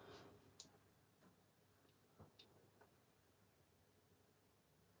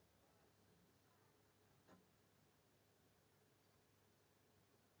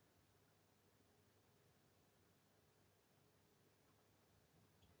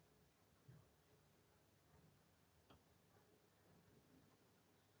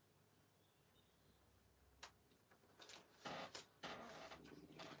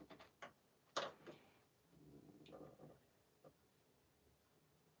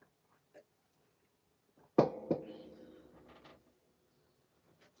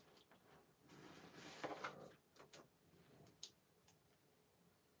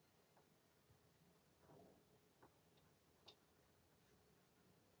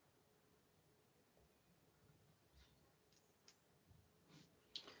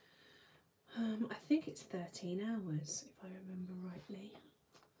 I think it's 13 hours, if I remember rightly.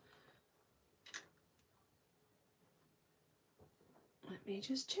 Let me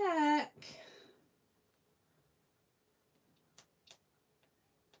just check.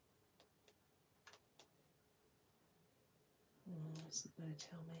 Oh, it's not going to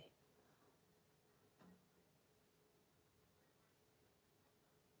tell me.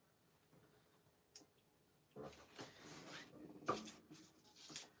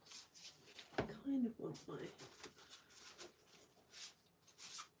 I kind of want my...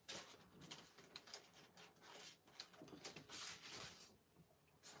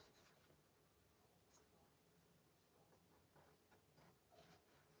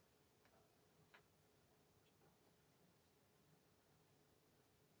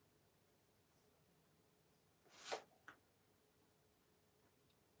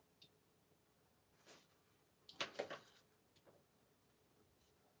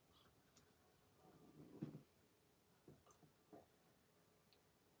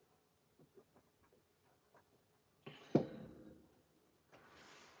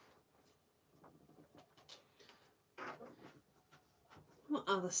 What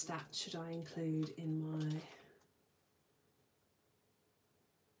other stats should I include in my...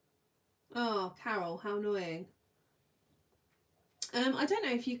 Oh, Carol, how annoying. I don't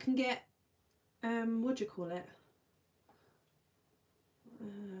know if you can get, what do you call it?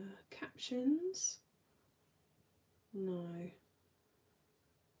 Captions? No.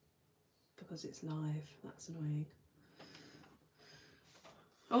 Because it's live, that's annoying.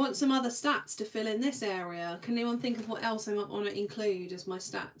 I want some other stats to fill in this area. Can anyone think of what else I might want to include as my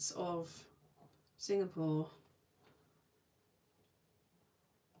stats of Singapore?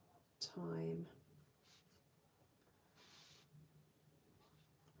 Time.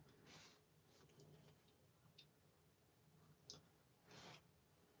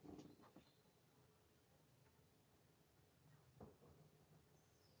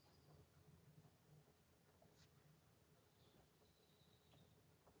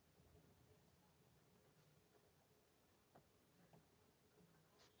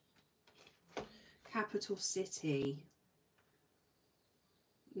 capital city.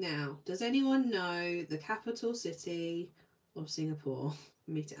 Now, does anyone know the capital city of Singapore?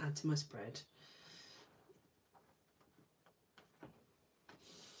 For me to add to my spread.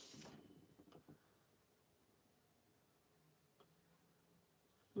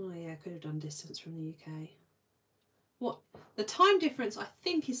 Oh yeah, I could have done distance from the UK. What? The time difference I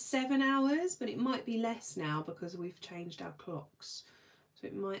think is 7 hours, but it might be less now because we've changed our clocks. So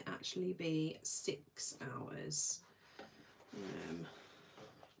it might actually be 6 hours.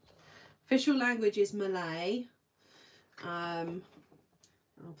 Official language is Malay. I'll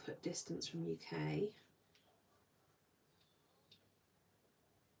put distance from UK.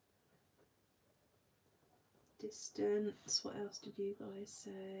 Distance, what else did you guys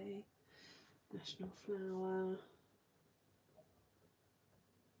say? National flower.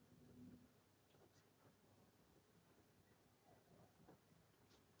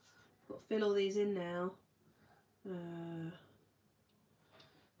 Got to fill all these in now.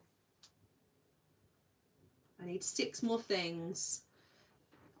 I need 6 more things.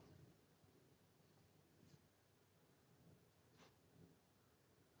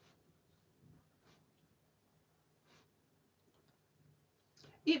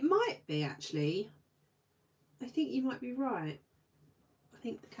 It might be actually. I think you might be right. I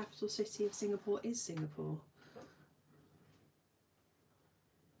think the capital city of Singapore is Singapore.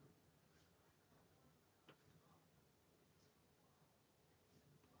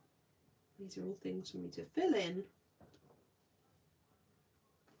 These are all things for me to fill in.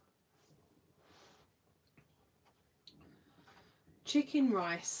 Chicken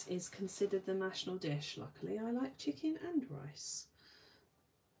rice is considered the national dish. Luckily, I like chicken and rice.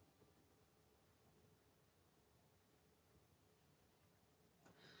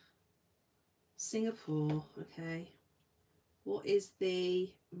 Singapore, okay. What is the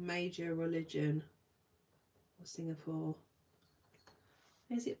major religion of Singapore?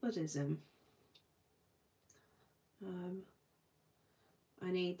 Is it Buddhism?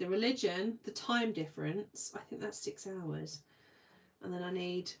 I need the religion, the time difference. I think that's 6 hours. And then I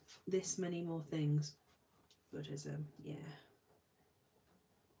need this many more things. Buddhism, yeah.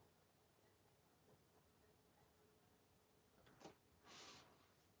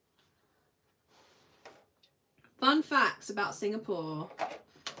 Fun facts about Singapore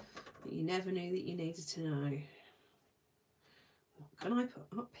that you never knew that you needed to know. What can I put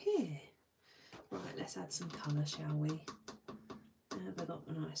up here? Right, let's add some colour, shall we? Have I got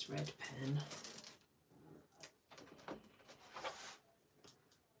a nice red pen?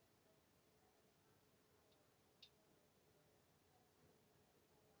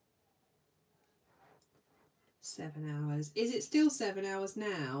 Seven hours. Is it still 7 hours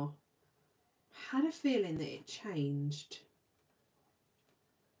now? I had a feeling that it changed.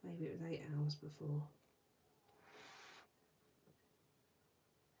 Maybe it was 8 hours before.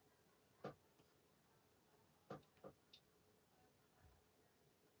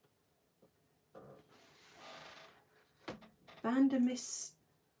 Vandermis.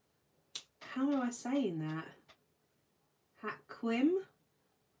 How do I say in that? Hakwim?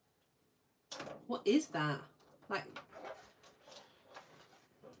 What is that? Like.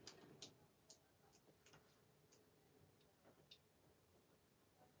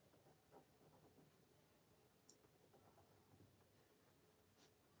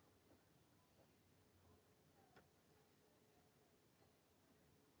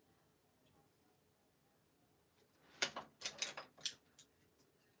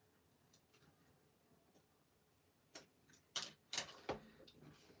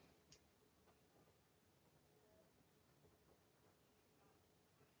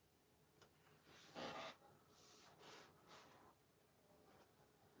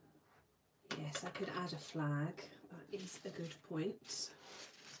 Yes, I could add a flag. That is a good point.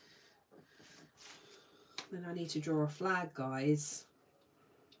 Then I need to draw a flag, guys.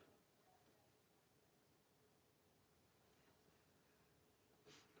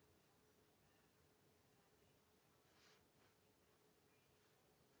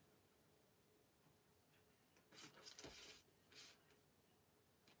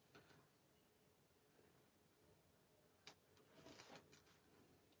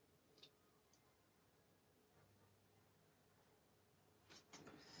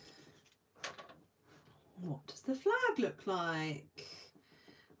 What does the flag look like?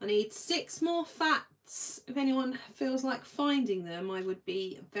 I need 6 more facts. If anyone feels like finding them, I would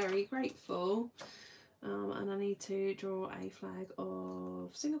be very grateful. And I need to draw a flag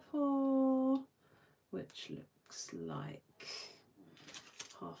of Singapore, which looks like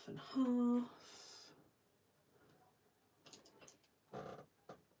half and half.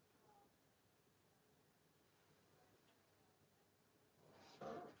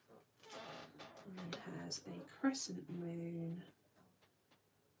 has a crescent moon.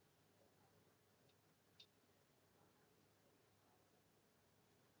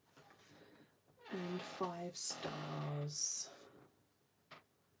 And 5 stars.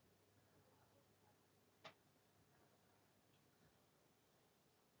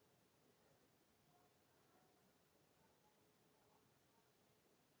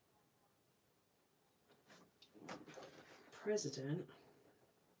 President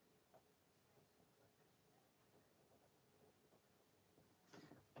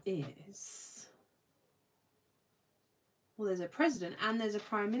is, well, there's a president and there's a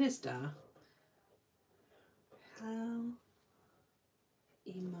prime minister. How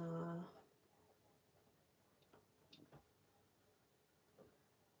Ima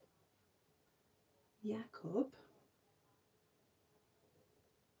Jakob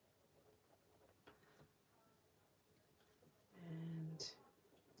and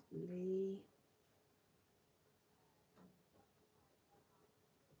Lee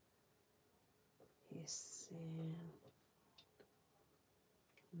Hsien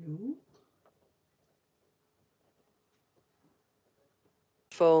Loong.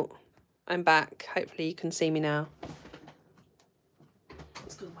 I'm back. Hopefully you can see me now.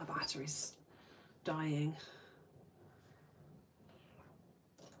 It's because my battery's dying.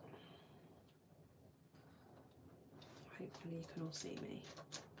 Hopefully you can all see me.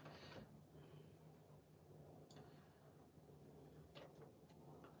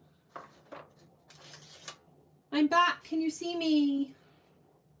 I'm back. Can you see me?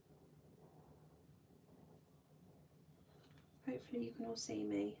 Hopefully you can all see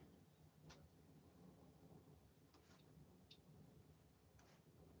me.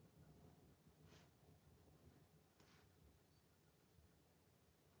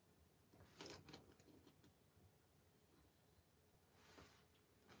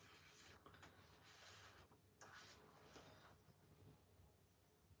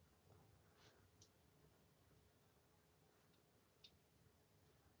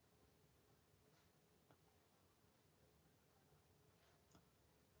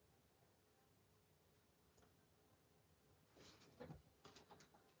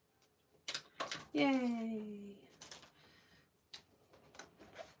 Yay!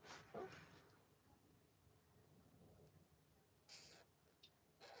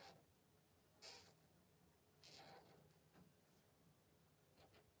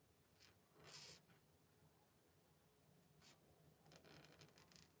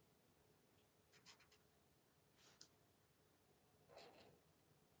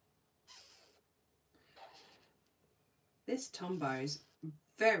 This Tombow is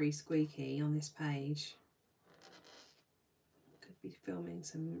very squeaky on this page. Could be filming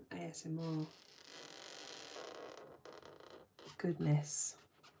some ASMR. Goodness.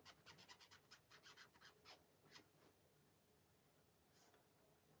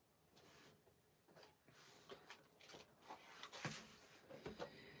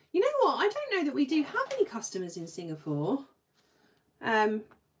 You know what? I don't know that we do have any customers in Singapore. Not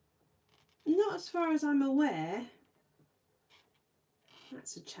as far as I'm aware.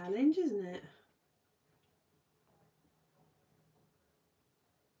 That's a challenge, isn't it?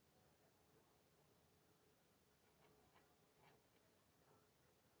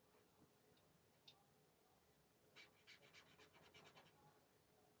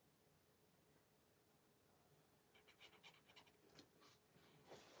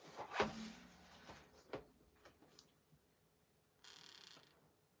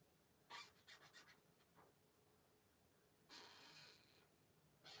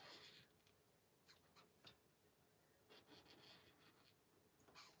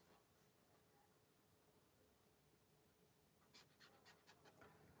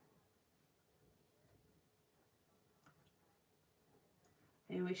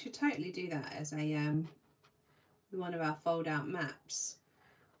 And we should totally do that as a one of our fold out maps.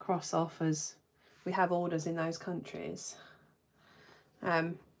 Cross off as we have orders in those countries.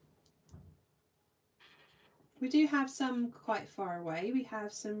 We do have some quite far away. We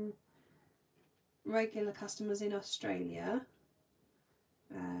have some regular customers in Australia.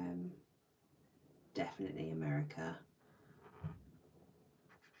 Definitely America.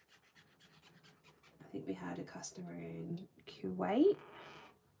 I think we had a customer in Kuwait.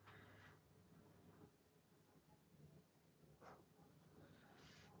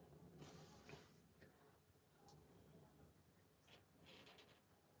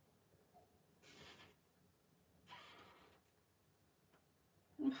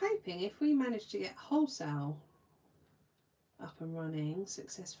 I'm hoping if we manage to get wholesale up and running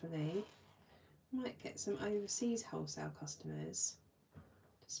successfully, we might get some overseas wholesale customers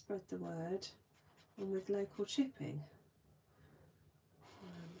to spread the word. and with local shipping.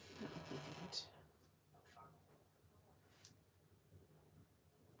 That would be good.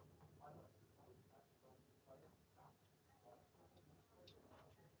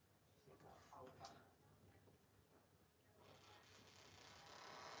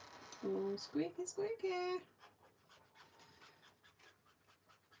 Oh, squeaky, squeaky.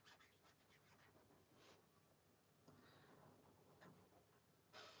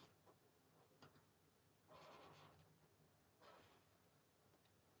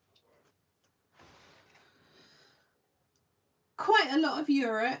 Quite a lot of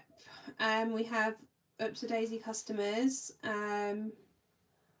Europe. We have Oops a Daisy customers.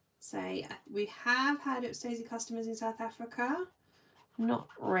 Say we have had Oops Daisy customers in South Africa. Not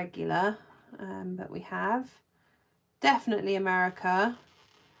regular, but we have. Definitely America.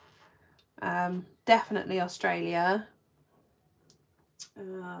 Definitely Australia.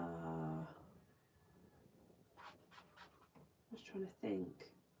 Just trying to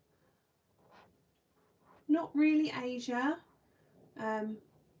think. Not really Asia.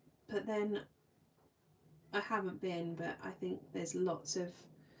 But then I haven't been, but I think there's lots of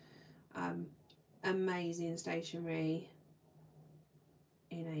amazing stationery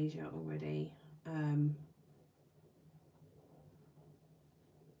in Asia already. I'm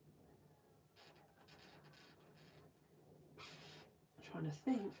trying to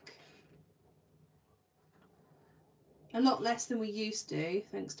think. A lot less than we used to,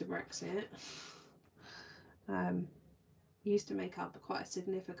 thanks to Brexit. Used to make up quite a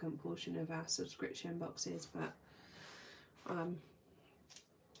significant portion of our subscription boxes, but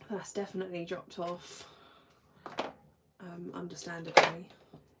that's definitely dropped off, understandably.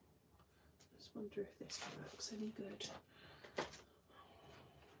 Just wonder if this works any good.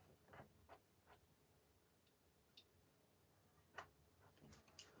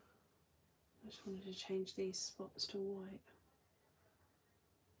 I just wanted to change these spots to white.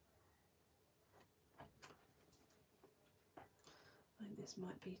 I think this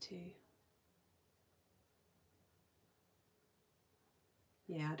might be too...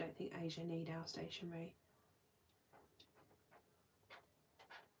 Yeah, I don't think Asia need our stationery.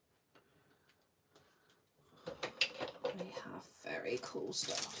 We have very cool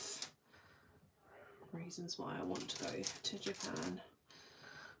stuff. Reasons why I want to go to Japan.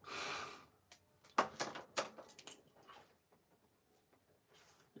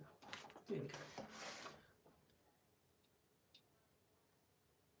 Here we go.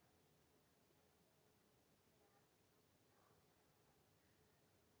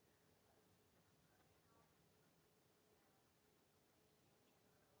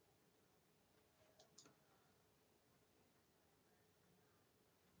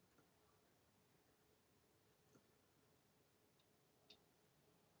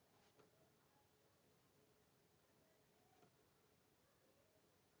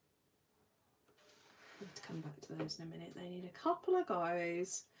 To come back to those in a minute. They need a couple of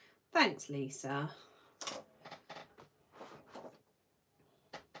goes. Thanks, Lisa.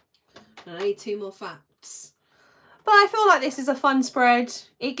 And I need 2 more facts. But I feel like this is a fun spread.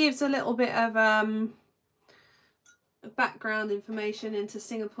 It gives a little bit of background information into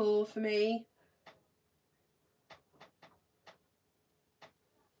Singapore for me.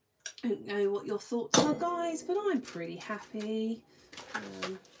 I don't know what your thoughts are, guys, but I'm pretty happy.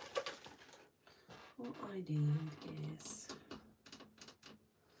 What I need is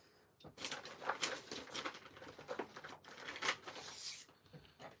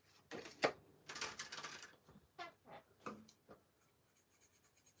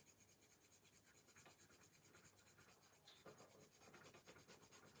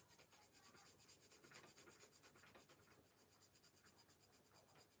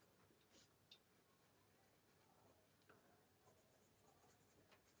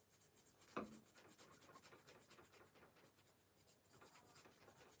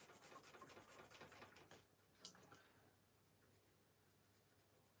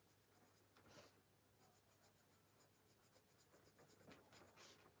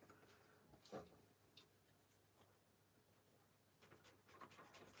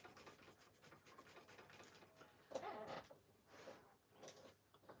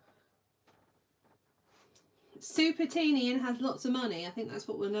super teeny and has lots of money. I think that's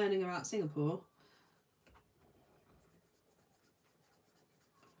what we're learning about Singapore.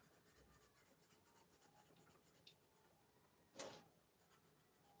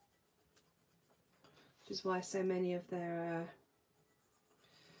 Which is why so many of their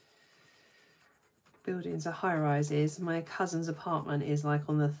buildings are high-rises. My cousin's apartment is like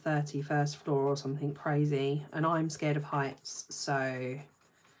on the 31st floor or something crazy, and I'm scared of heights, so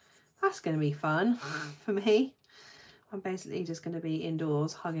That's going to be fun for me. I'm basically just going to be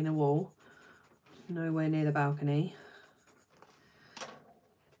indoors hugging a wall, nowhere near the balcony.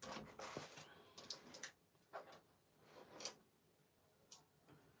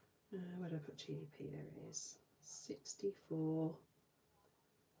 Where did I put GDP? There it is. 64.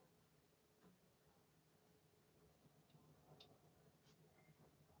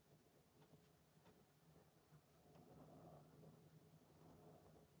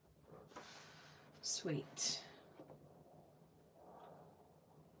 Sweet.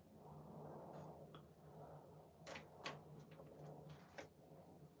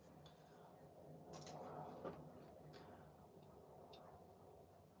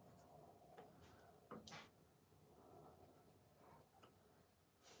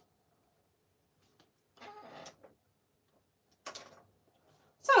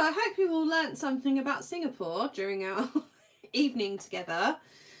 So I hope you all learnt something about Singapore during our evening together.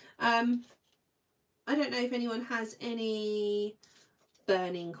 I don't know if anyone has any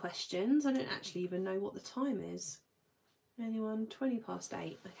burning questions. I don't actually even know what the time is. Anyone?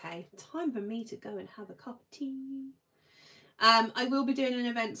 8:20. Okay, time for me to go and have a cup of tea. I will be doing an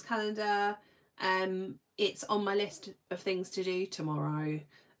events calendar. It's on my list of things to do tomorrow,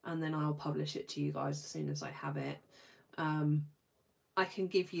 and then I'll publish it to you guys as soon as I have it. I can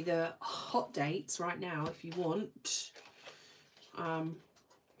give you the hot dates right now if you want.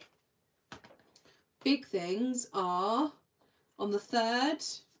 Big things are on the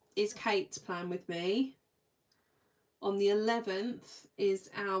 3rd is Kate's Plan With Me. On the 11th is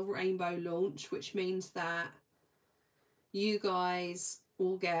our rainbow launch, which means that you guys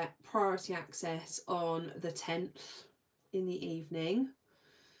will get priority access on the 10th in the evening.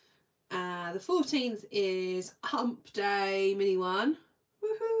 The 14th is Hump Day Mini One.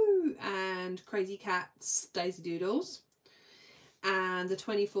 Woohoo! And Crazy Cats Daisy Doodles. And the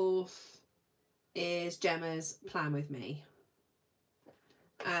 24th is Gemma's Plan With Me.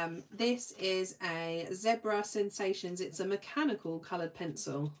 This is a Zebra Sensations. It's a mechanical coloured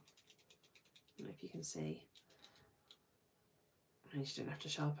pencil. I don't know if you can see. You just don't have to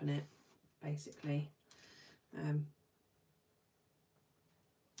sharpen it, basically.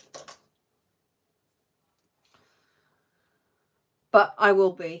 But I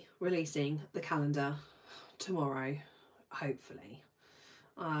will be releasing the calendar tomorrow, hopefully.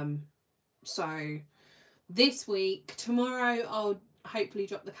 So this week, tomorrow I'll hopefully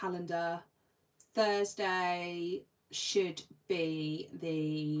drop the calendar. Thursday should be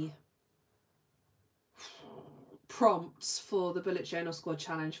the prompts for the Bullet Journal Squad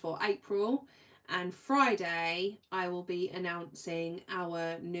Challenge for April. And Friday I will be announcing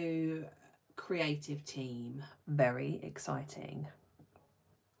our new creative team. Very exciting.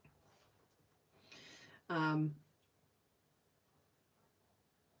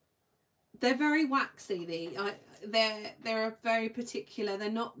 They're very waxy. They're very particular.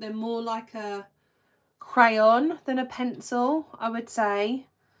 They're more like a crayon than a pencil, I would say.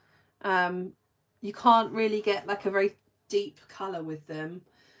 You can't really get like a very deep colour with them.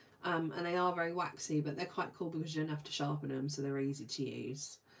 And they are very waxy, but they're quite cool because you don't have to sharpen them, so they're easy to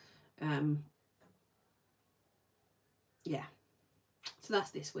use. Yeah. So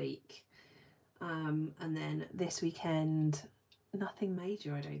that's this week. And then this weekend, nothing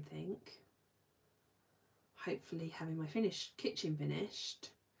major, I don't think. Hopefully having my kitchen finished.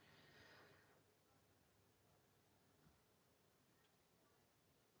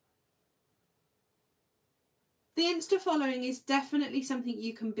 The Insta following is definitely something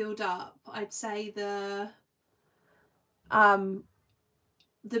you can build up. I'd say the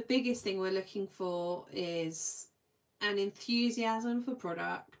biggest thing we're looking for is an enthusiasm for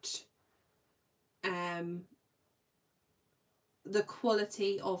product, the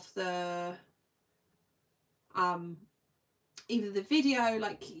quality of the either the video,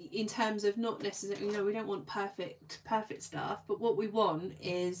 like in terms of not necessarily, you know, we don't want perfect stuff, but what we want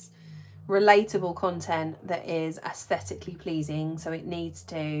is relatable content that is aesthetically pleasing. So it needs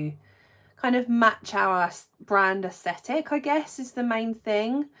to kind of match our brand aesthetic, I guess, is the main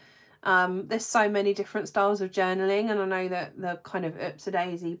thing. There's so many different styles of journaling, and I know that the kind of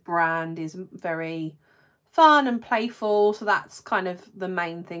Daisy brand is very fun and playful, so that's kind of the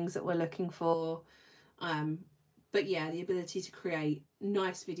main things that we're looking for. But yeah, the ability to create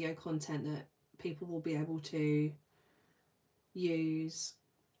nice video content that people will be able to use.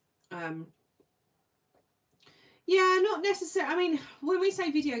 Yeah, not necessarily. I mean, when we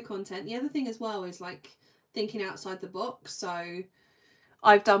say video content, the other thing as well is like thinking outside the box. So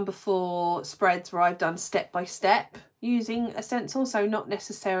I've done before spreads where I've done step by step using a stencil, so not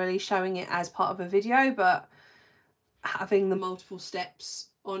necessarily showing it as part of a video, but having the multiple steps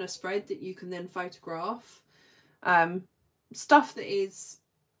on a spread that you can then photograph. Stuff that is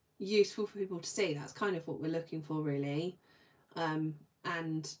useful for people to see. That's kind of what we're looking for, really. And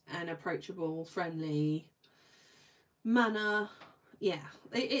an approachable, friendly manner. Yeah,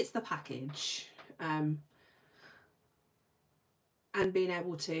 it's the package. And being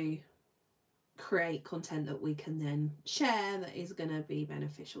able to create content that we can then share that is going to be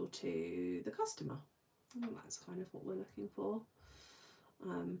beneficial to the customer. And that's kind of what we're looking for.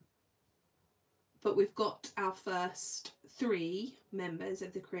 But we've got our first 3 members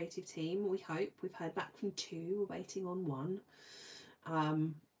of the creative team, we hope. We've heard back from 2, we're waiting on 1.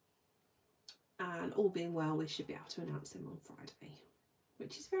 And all being well, we should be able to announce them on Friday,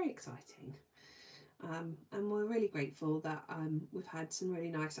 which is very exciting. And we're really grateful that we've had some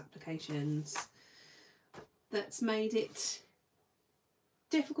really nice applications that's made it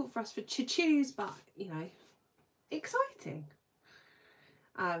difficult for us to choose, but, you know, exciting.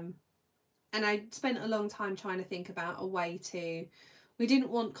 And I spent a long time trying to think about a way to, we didn't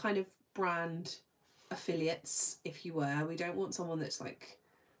want kind of brand affiliates, if you were. We don't want someone that's like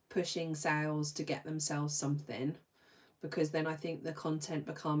pushing sales to get themselves something, because then I think the content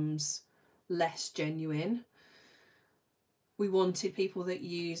becomes less genuine. We wanted people that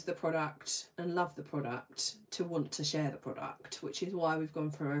use the product and love the product to want to share the product, which is why we've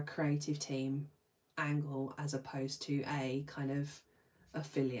gone for a creative team angle as opposed to a kind of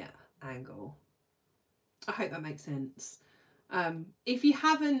affiliate angle. I hope that makes sense. If you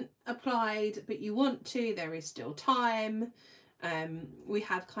haven't applied but you want to, there is still time. We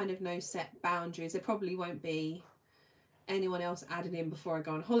have kind of no set boundaries. There probably won't be anyone else added in before I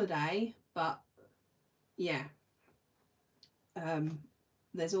go on holiday, but yeah,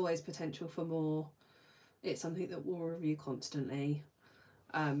 there's always potential for more. It's something that we'll review constantly,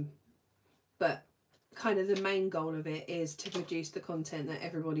 but kind of the main goal of it is to produce the content that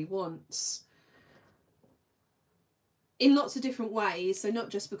everybody wants in lots of different ways. So not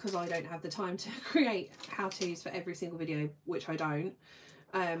just because I don't have the time to create how-tos for every single video, which I don't,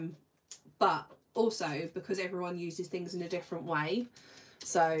 but also because everyone uses things in a different way.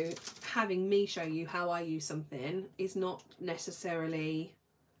 So having me show you how I use something is not necessarily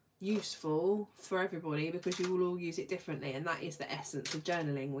useful for everybody, because you will all use it differently, and that is the essence of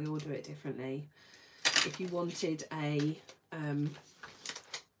journaling. We all do it differently. If you wanted a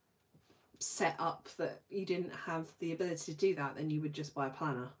set up that you didn't have the ability to do that, then you would just buy a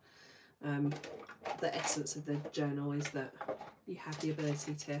planner. The essence of the journal is that you have the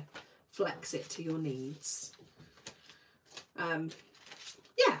ability to flex it to your needs.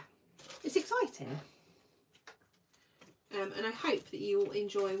 Yeah, it's exciting. And I hope that you will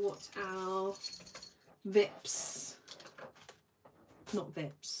enjoy what our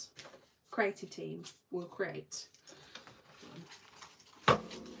creative team will create. I'm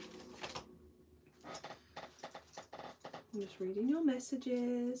just reading your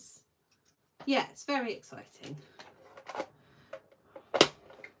messages. Yeah, it's very exciting.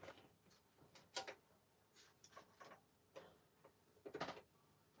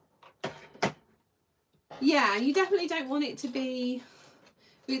 Yeah, and you definitely don't want it to be,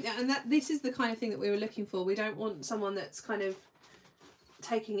 and this is the kind of thing that we were looking for. We don't want someone that's kind of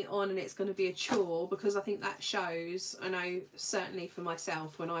taking it on and it's going to be a chore, because I think that shows. I know certainly for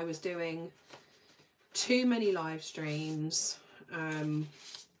myself, when I was doing too many live streams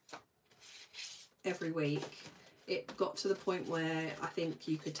every week, it got to the point where I think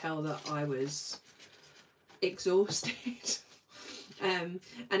you could tell that I was exhausted. And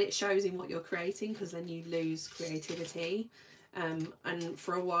it shows in what you're creating, because then you lose creativity. And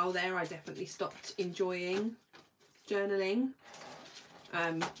for a while there, I definitely stopped enjoying journaling.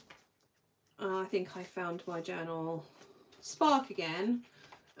 I think I found my journal spark again.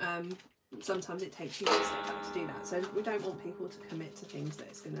 Sometimes it takes you a step back to do that. So we don't want people to commit to things that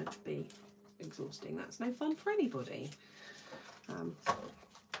it's going to be exhausting. That's no fun for anybody.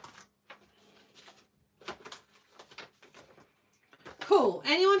 Cool.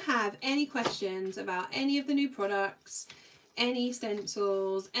 Anyone have any questions about any of the new products, any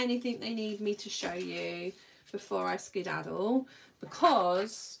stencils, anything they need me to show you before I skedaddle?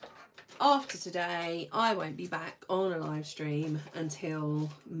 Because after today, I won't be back on a live stream until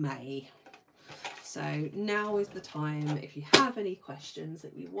May. So now is the time, if you have any questions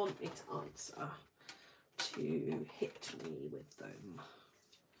that you want me to answer, to hit me with them.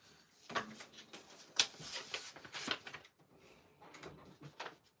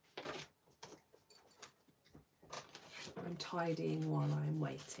 I'm tidying while I'm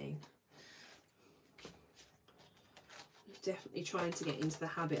waiting. definitely trying to get into the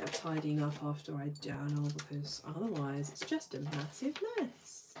habit of tidying up after I journal, because otherwise it's just a massive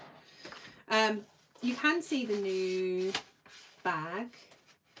mess. You can see the new bag.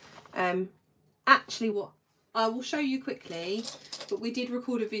 Actually, what I will show you quickly, but we did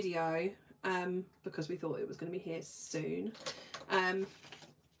record a video because we thought it was going to be here soon. And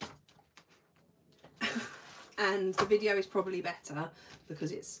the video is probably better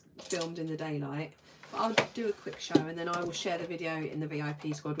because it's filmed in the daylight. But I'll do a quick show and then I will share the video in the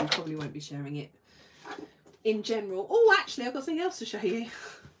VIP squad. We probably won't be sharing it in general. Oh, actually, I've got something else to show you,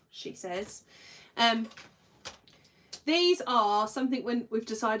 she says. These are something when we've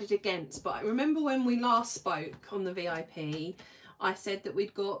decided against, but I remember when we last spoke on the VIP, I said that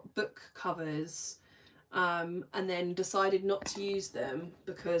we'd got book covers and then decided not to use them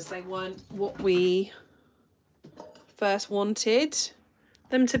because they weren't what we first wanted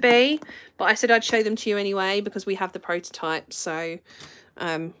them to be. But I said I'd show them to you anyway because we have the prototype. So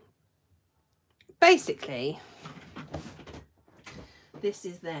basically, this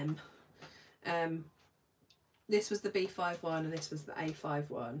is them. This was the B5 one and this was the A5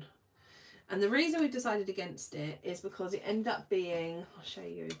 one. And the reason we decided against it is because it ended up being, I'll show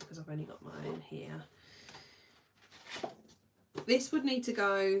you because I've only got mine here. This would need to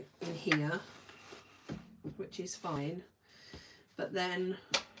go in here, which is fine. But then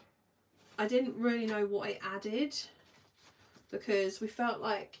I didn't really know what it added because we felt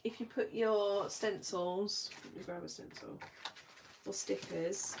like if you put your stencils, let me grab a stencil, or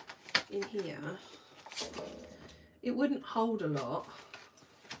stickers in here, it wouldn't hold a lot,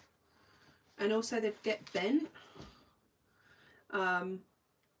 and also they'd get bent.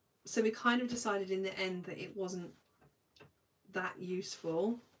 So we kind of decided in the end that it wasn't that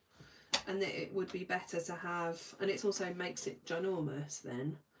useful and that it would be better to have, and it also makes it ginormous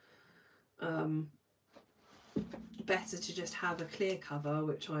then, better to just have a clear cover,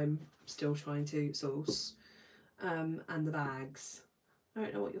 which I'm still trying to source, and the bags. I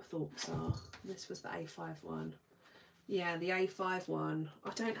don't know what your thoughts are. This was the A5 one. Yeah, the A5 one. I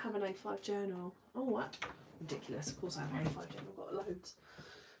don't have an A5 journal. Oh, what? Ridiculous. Of course I have an A5 journal. I've got loads.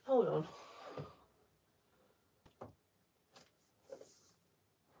 Hold on.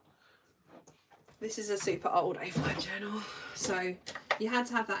 This is a super old A5 journal. So you had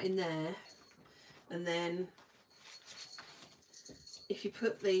to have that in there. And then if you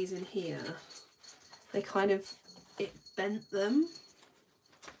put these in here, they kind of, it bent them.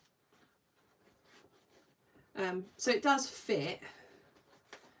 So it does fit,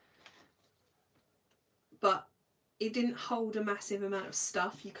 but it didn't hold a massive amount of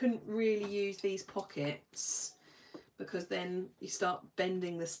stuff. You couldn't really use these pockets because then you start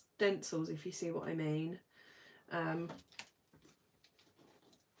bending the stencils, if you see what I mean. I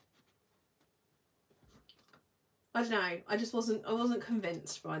don't know, I wasn't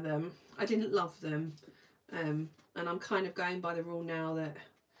convinced by them. I didn't love them, and I'm kind of going by the rule now that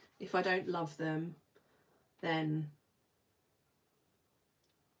if I don't love them, then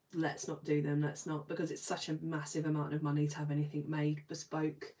let's not do them. Let's not, because it's such a massive amount of money to have anything made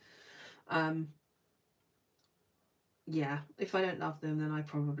bespoke. Yeah, if I don't love them, then I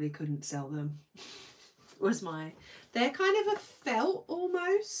probably couldn't sell them. Was my, they're kind of a felt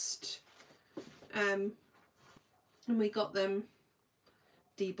almost, and we got them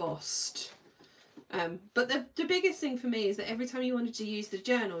debossed. But the biggest thing for me is that every time you wanted to use the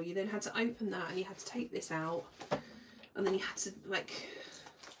journal, you then had to open that and you had to take this out, and then you had to, like,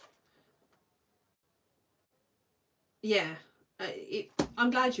 yeah,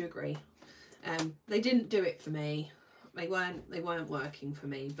 I'm glad you agree. They didn't do it for me. They weren't working for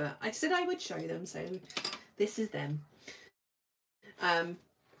me, but I said I would show them, so this is them. I'm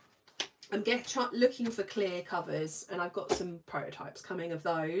looking for clear covers, and I've got some prototypes coming of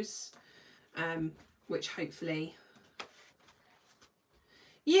those, which hopefully,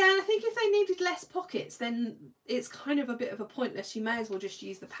 yeah, I think if they needed less pockets, then it's kind of a bit of a pointless. You may as well just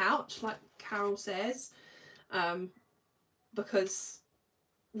use the pouch, like Carol says, because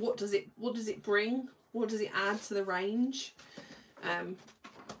what does it bring? What does it add to the range?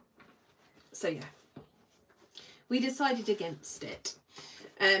 So yeah, we decided against it.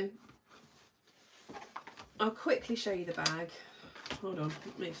 I'll quickly show you the bag. Hold on,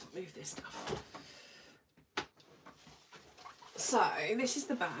 move this stuff. So this is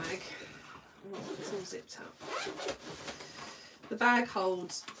the bag. Oh, it's all zipped up. The bag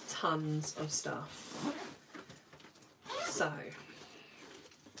holds tons of stuff. So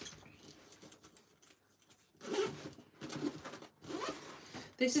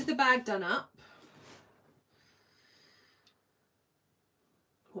this is the bag done up.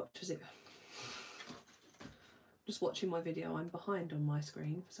 What does it? Just just watching my video, I'm behind on my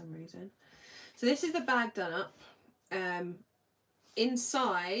screen for some reason. So this is the bag done up.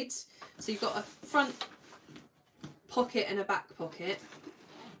 Inside, so you've got a front pocket and a back pocket.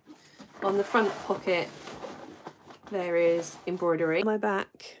 On the front pocket there is embroidery. On my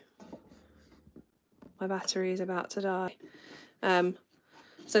back, my battery is about to die.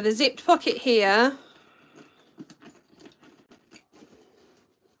 So the zipped pocket here,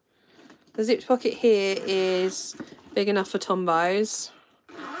 the zipped pocket here is big enough for Tombos,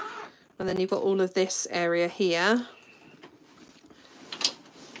 and then you've got all of this area here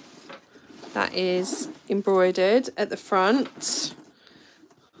that is embroidered at the front.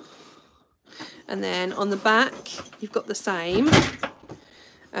 And then on the back, you've got the same.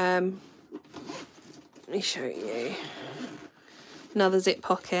 Let me show you. Another zip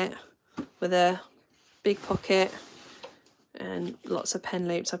pocket with a big pocket and lots of pen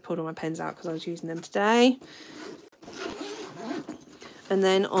loops. I pulled all my pens out because I was using them today. And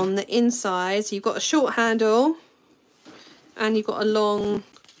then on the inside, so you've got a short handle and you've got a long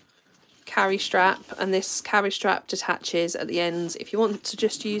carry strap, and this carry strap detaches at the ends. If you want to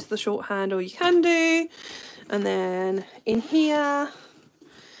just use the short handle, you can do. And then in here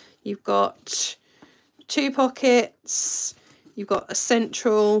you've got 2 pockets, you've got a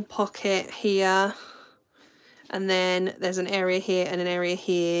central pocket here, and then there's an area here and an area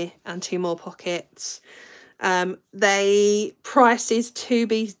here and 2 more pockets. They prices to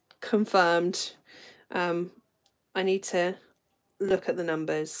be confirmed. I need to look at the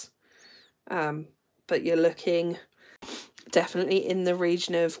numbers. But you're looking definitely in the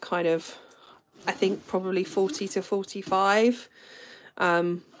region of kind of, I think probably 40 to 45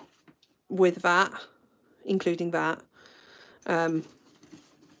 with VAT, including VAT.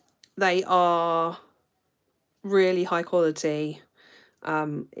 They are really high quality.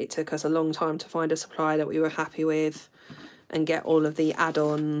 It took us a long time to find a supplier that we were happy with and get all of the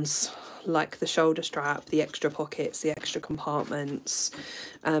add-ons, like the shoulder strap, the extra pockets, the extra compartments.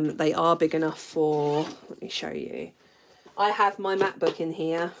 They are big enough for, let me show you. I have my MacBook in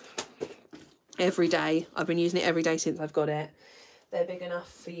here every day. I've been using it every day since I've got it. They're big enough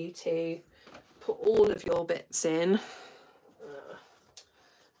for you to put all of your bits in.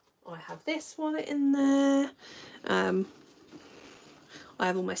 I have this wallet in there. I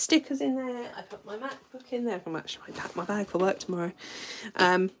have all my stickers in there. I put my MacBook in there. I might actually pack my bag for work tomorrow.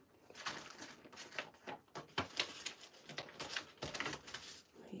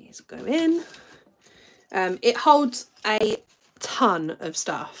 Go in. It holds a ton of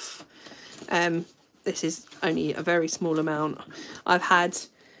stuff. This is only a very small amount. I've had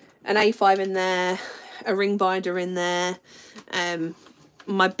an A5 in there, a ring binder in there,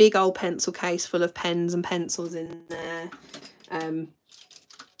 my big old pencil case full of pens and pencils in there,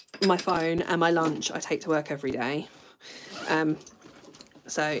 my phone and my lunch I take to work every day.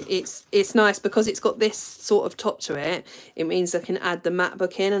 So it's nice because it's got this sort of top to it. It means I can add the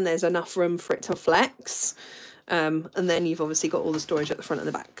MacBook in and there's enough room for it to flex. And then you've obviously got all the storage at the front and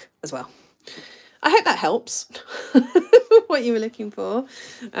the back as well. I hope that helps. What you were looking for.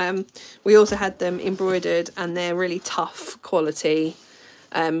 We also had them embroidered and they're really tough quality.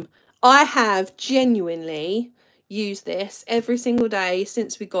 I have genuinely used this every single day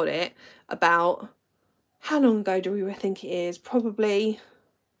since we got it. About, how long ago do we think it is? Probably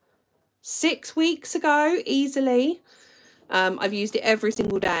 6 weeks ago, easily. I've used it every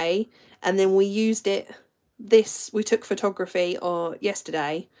single day, and then we used it we took photography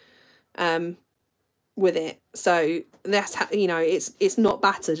yesterday with it, so that's how, you know, it's not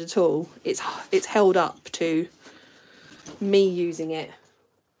battered at all. It's held up to me using it.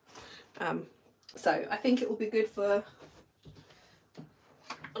 So I think it will be good for,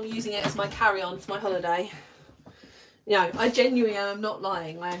 I'm using it as my carry-on for my holiday. You know, I genuinely am not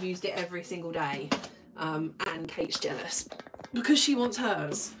lying. I have used it every single day. And Kate's jealous because she wants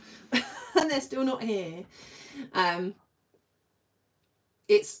hers. And they're still not here.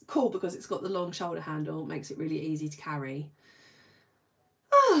 It's cool because it's got the long shoulder handle. It makes it really easy to carry.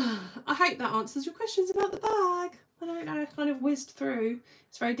 I hope that answers your questions about the bag. I don't know, I kind of whizzed through.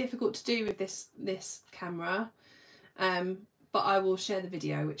 It's very difficult to do with this camera. But I will share the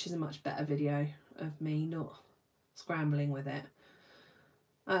video, which is a much better video of me not scrambling with it.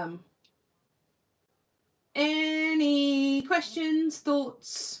 Any questions,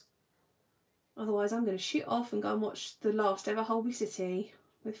 thoughts? Otherwise I'm going to shoot off and go and watch the last ever Holby City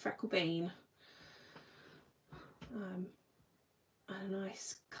with Freckle Bean. And a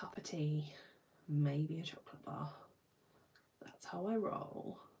nice cup of tea, maybe a chocolate bar. That's how I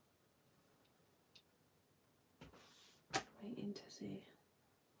roll. Waiting to see.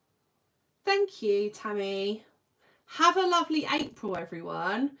 Thank you, Tammy. Have a lovely April,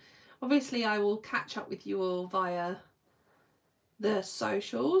 everyone. Obviously, I will catch up with you all via the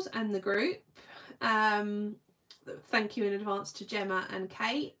socials and the group. Thank you in advance to Gemma and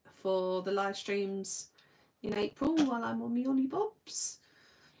Kate for the live streams in April while I'm on my Ollie Bobs.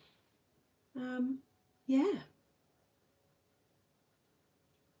 Yeah.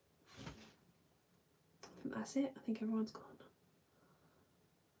 I think that's it. I think everyone's gone.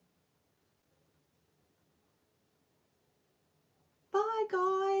 Bye,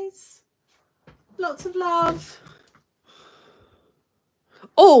 guys. Lots of love.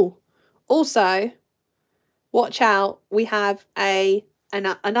 Oh, also, watch out. We have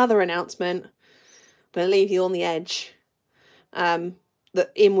another announcement. I'm going to leave you on the edge.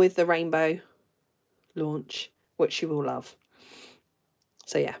 In with the rainbow launch, which you will love.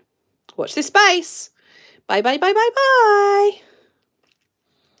 So yeah, watch this space. Bye, bye, bye, bye, bye.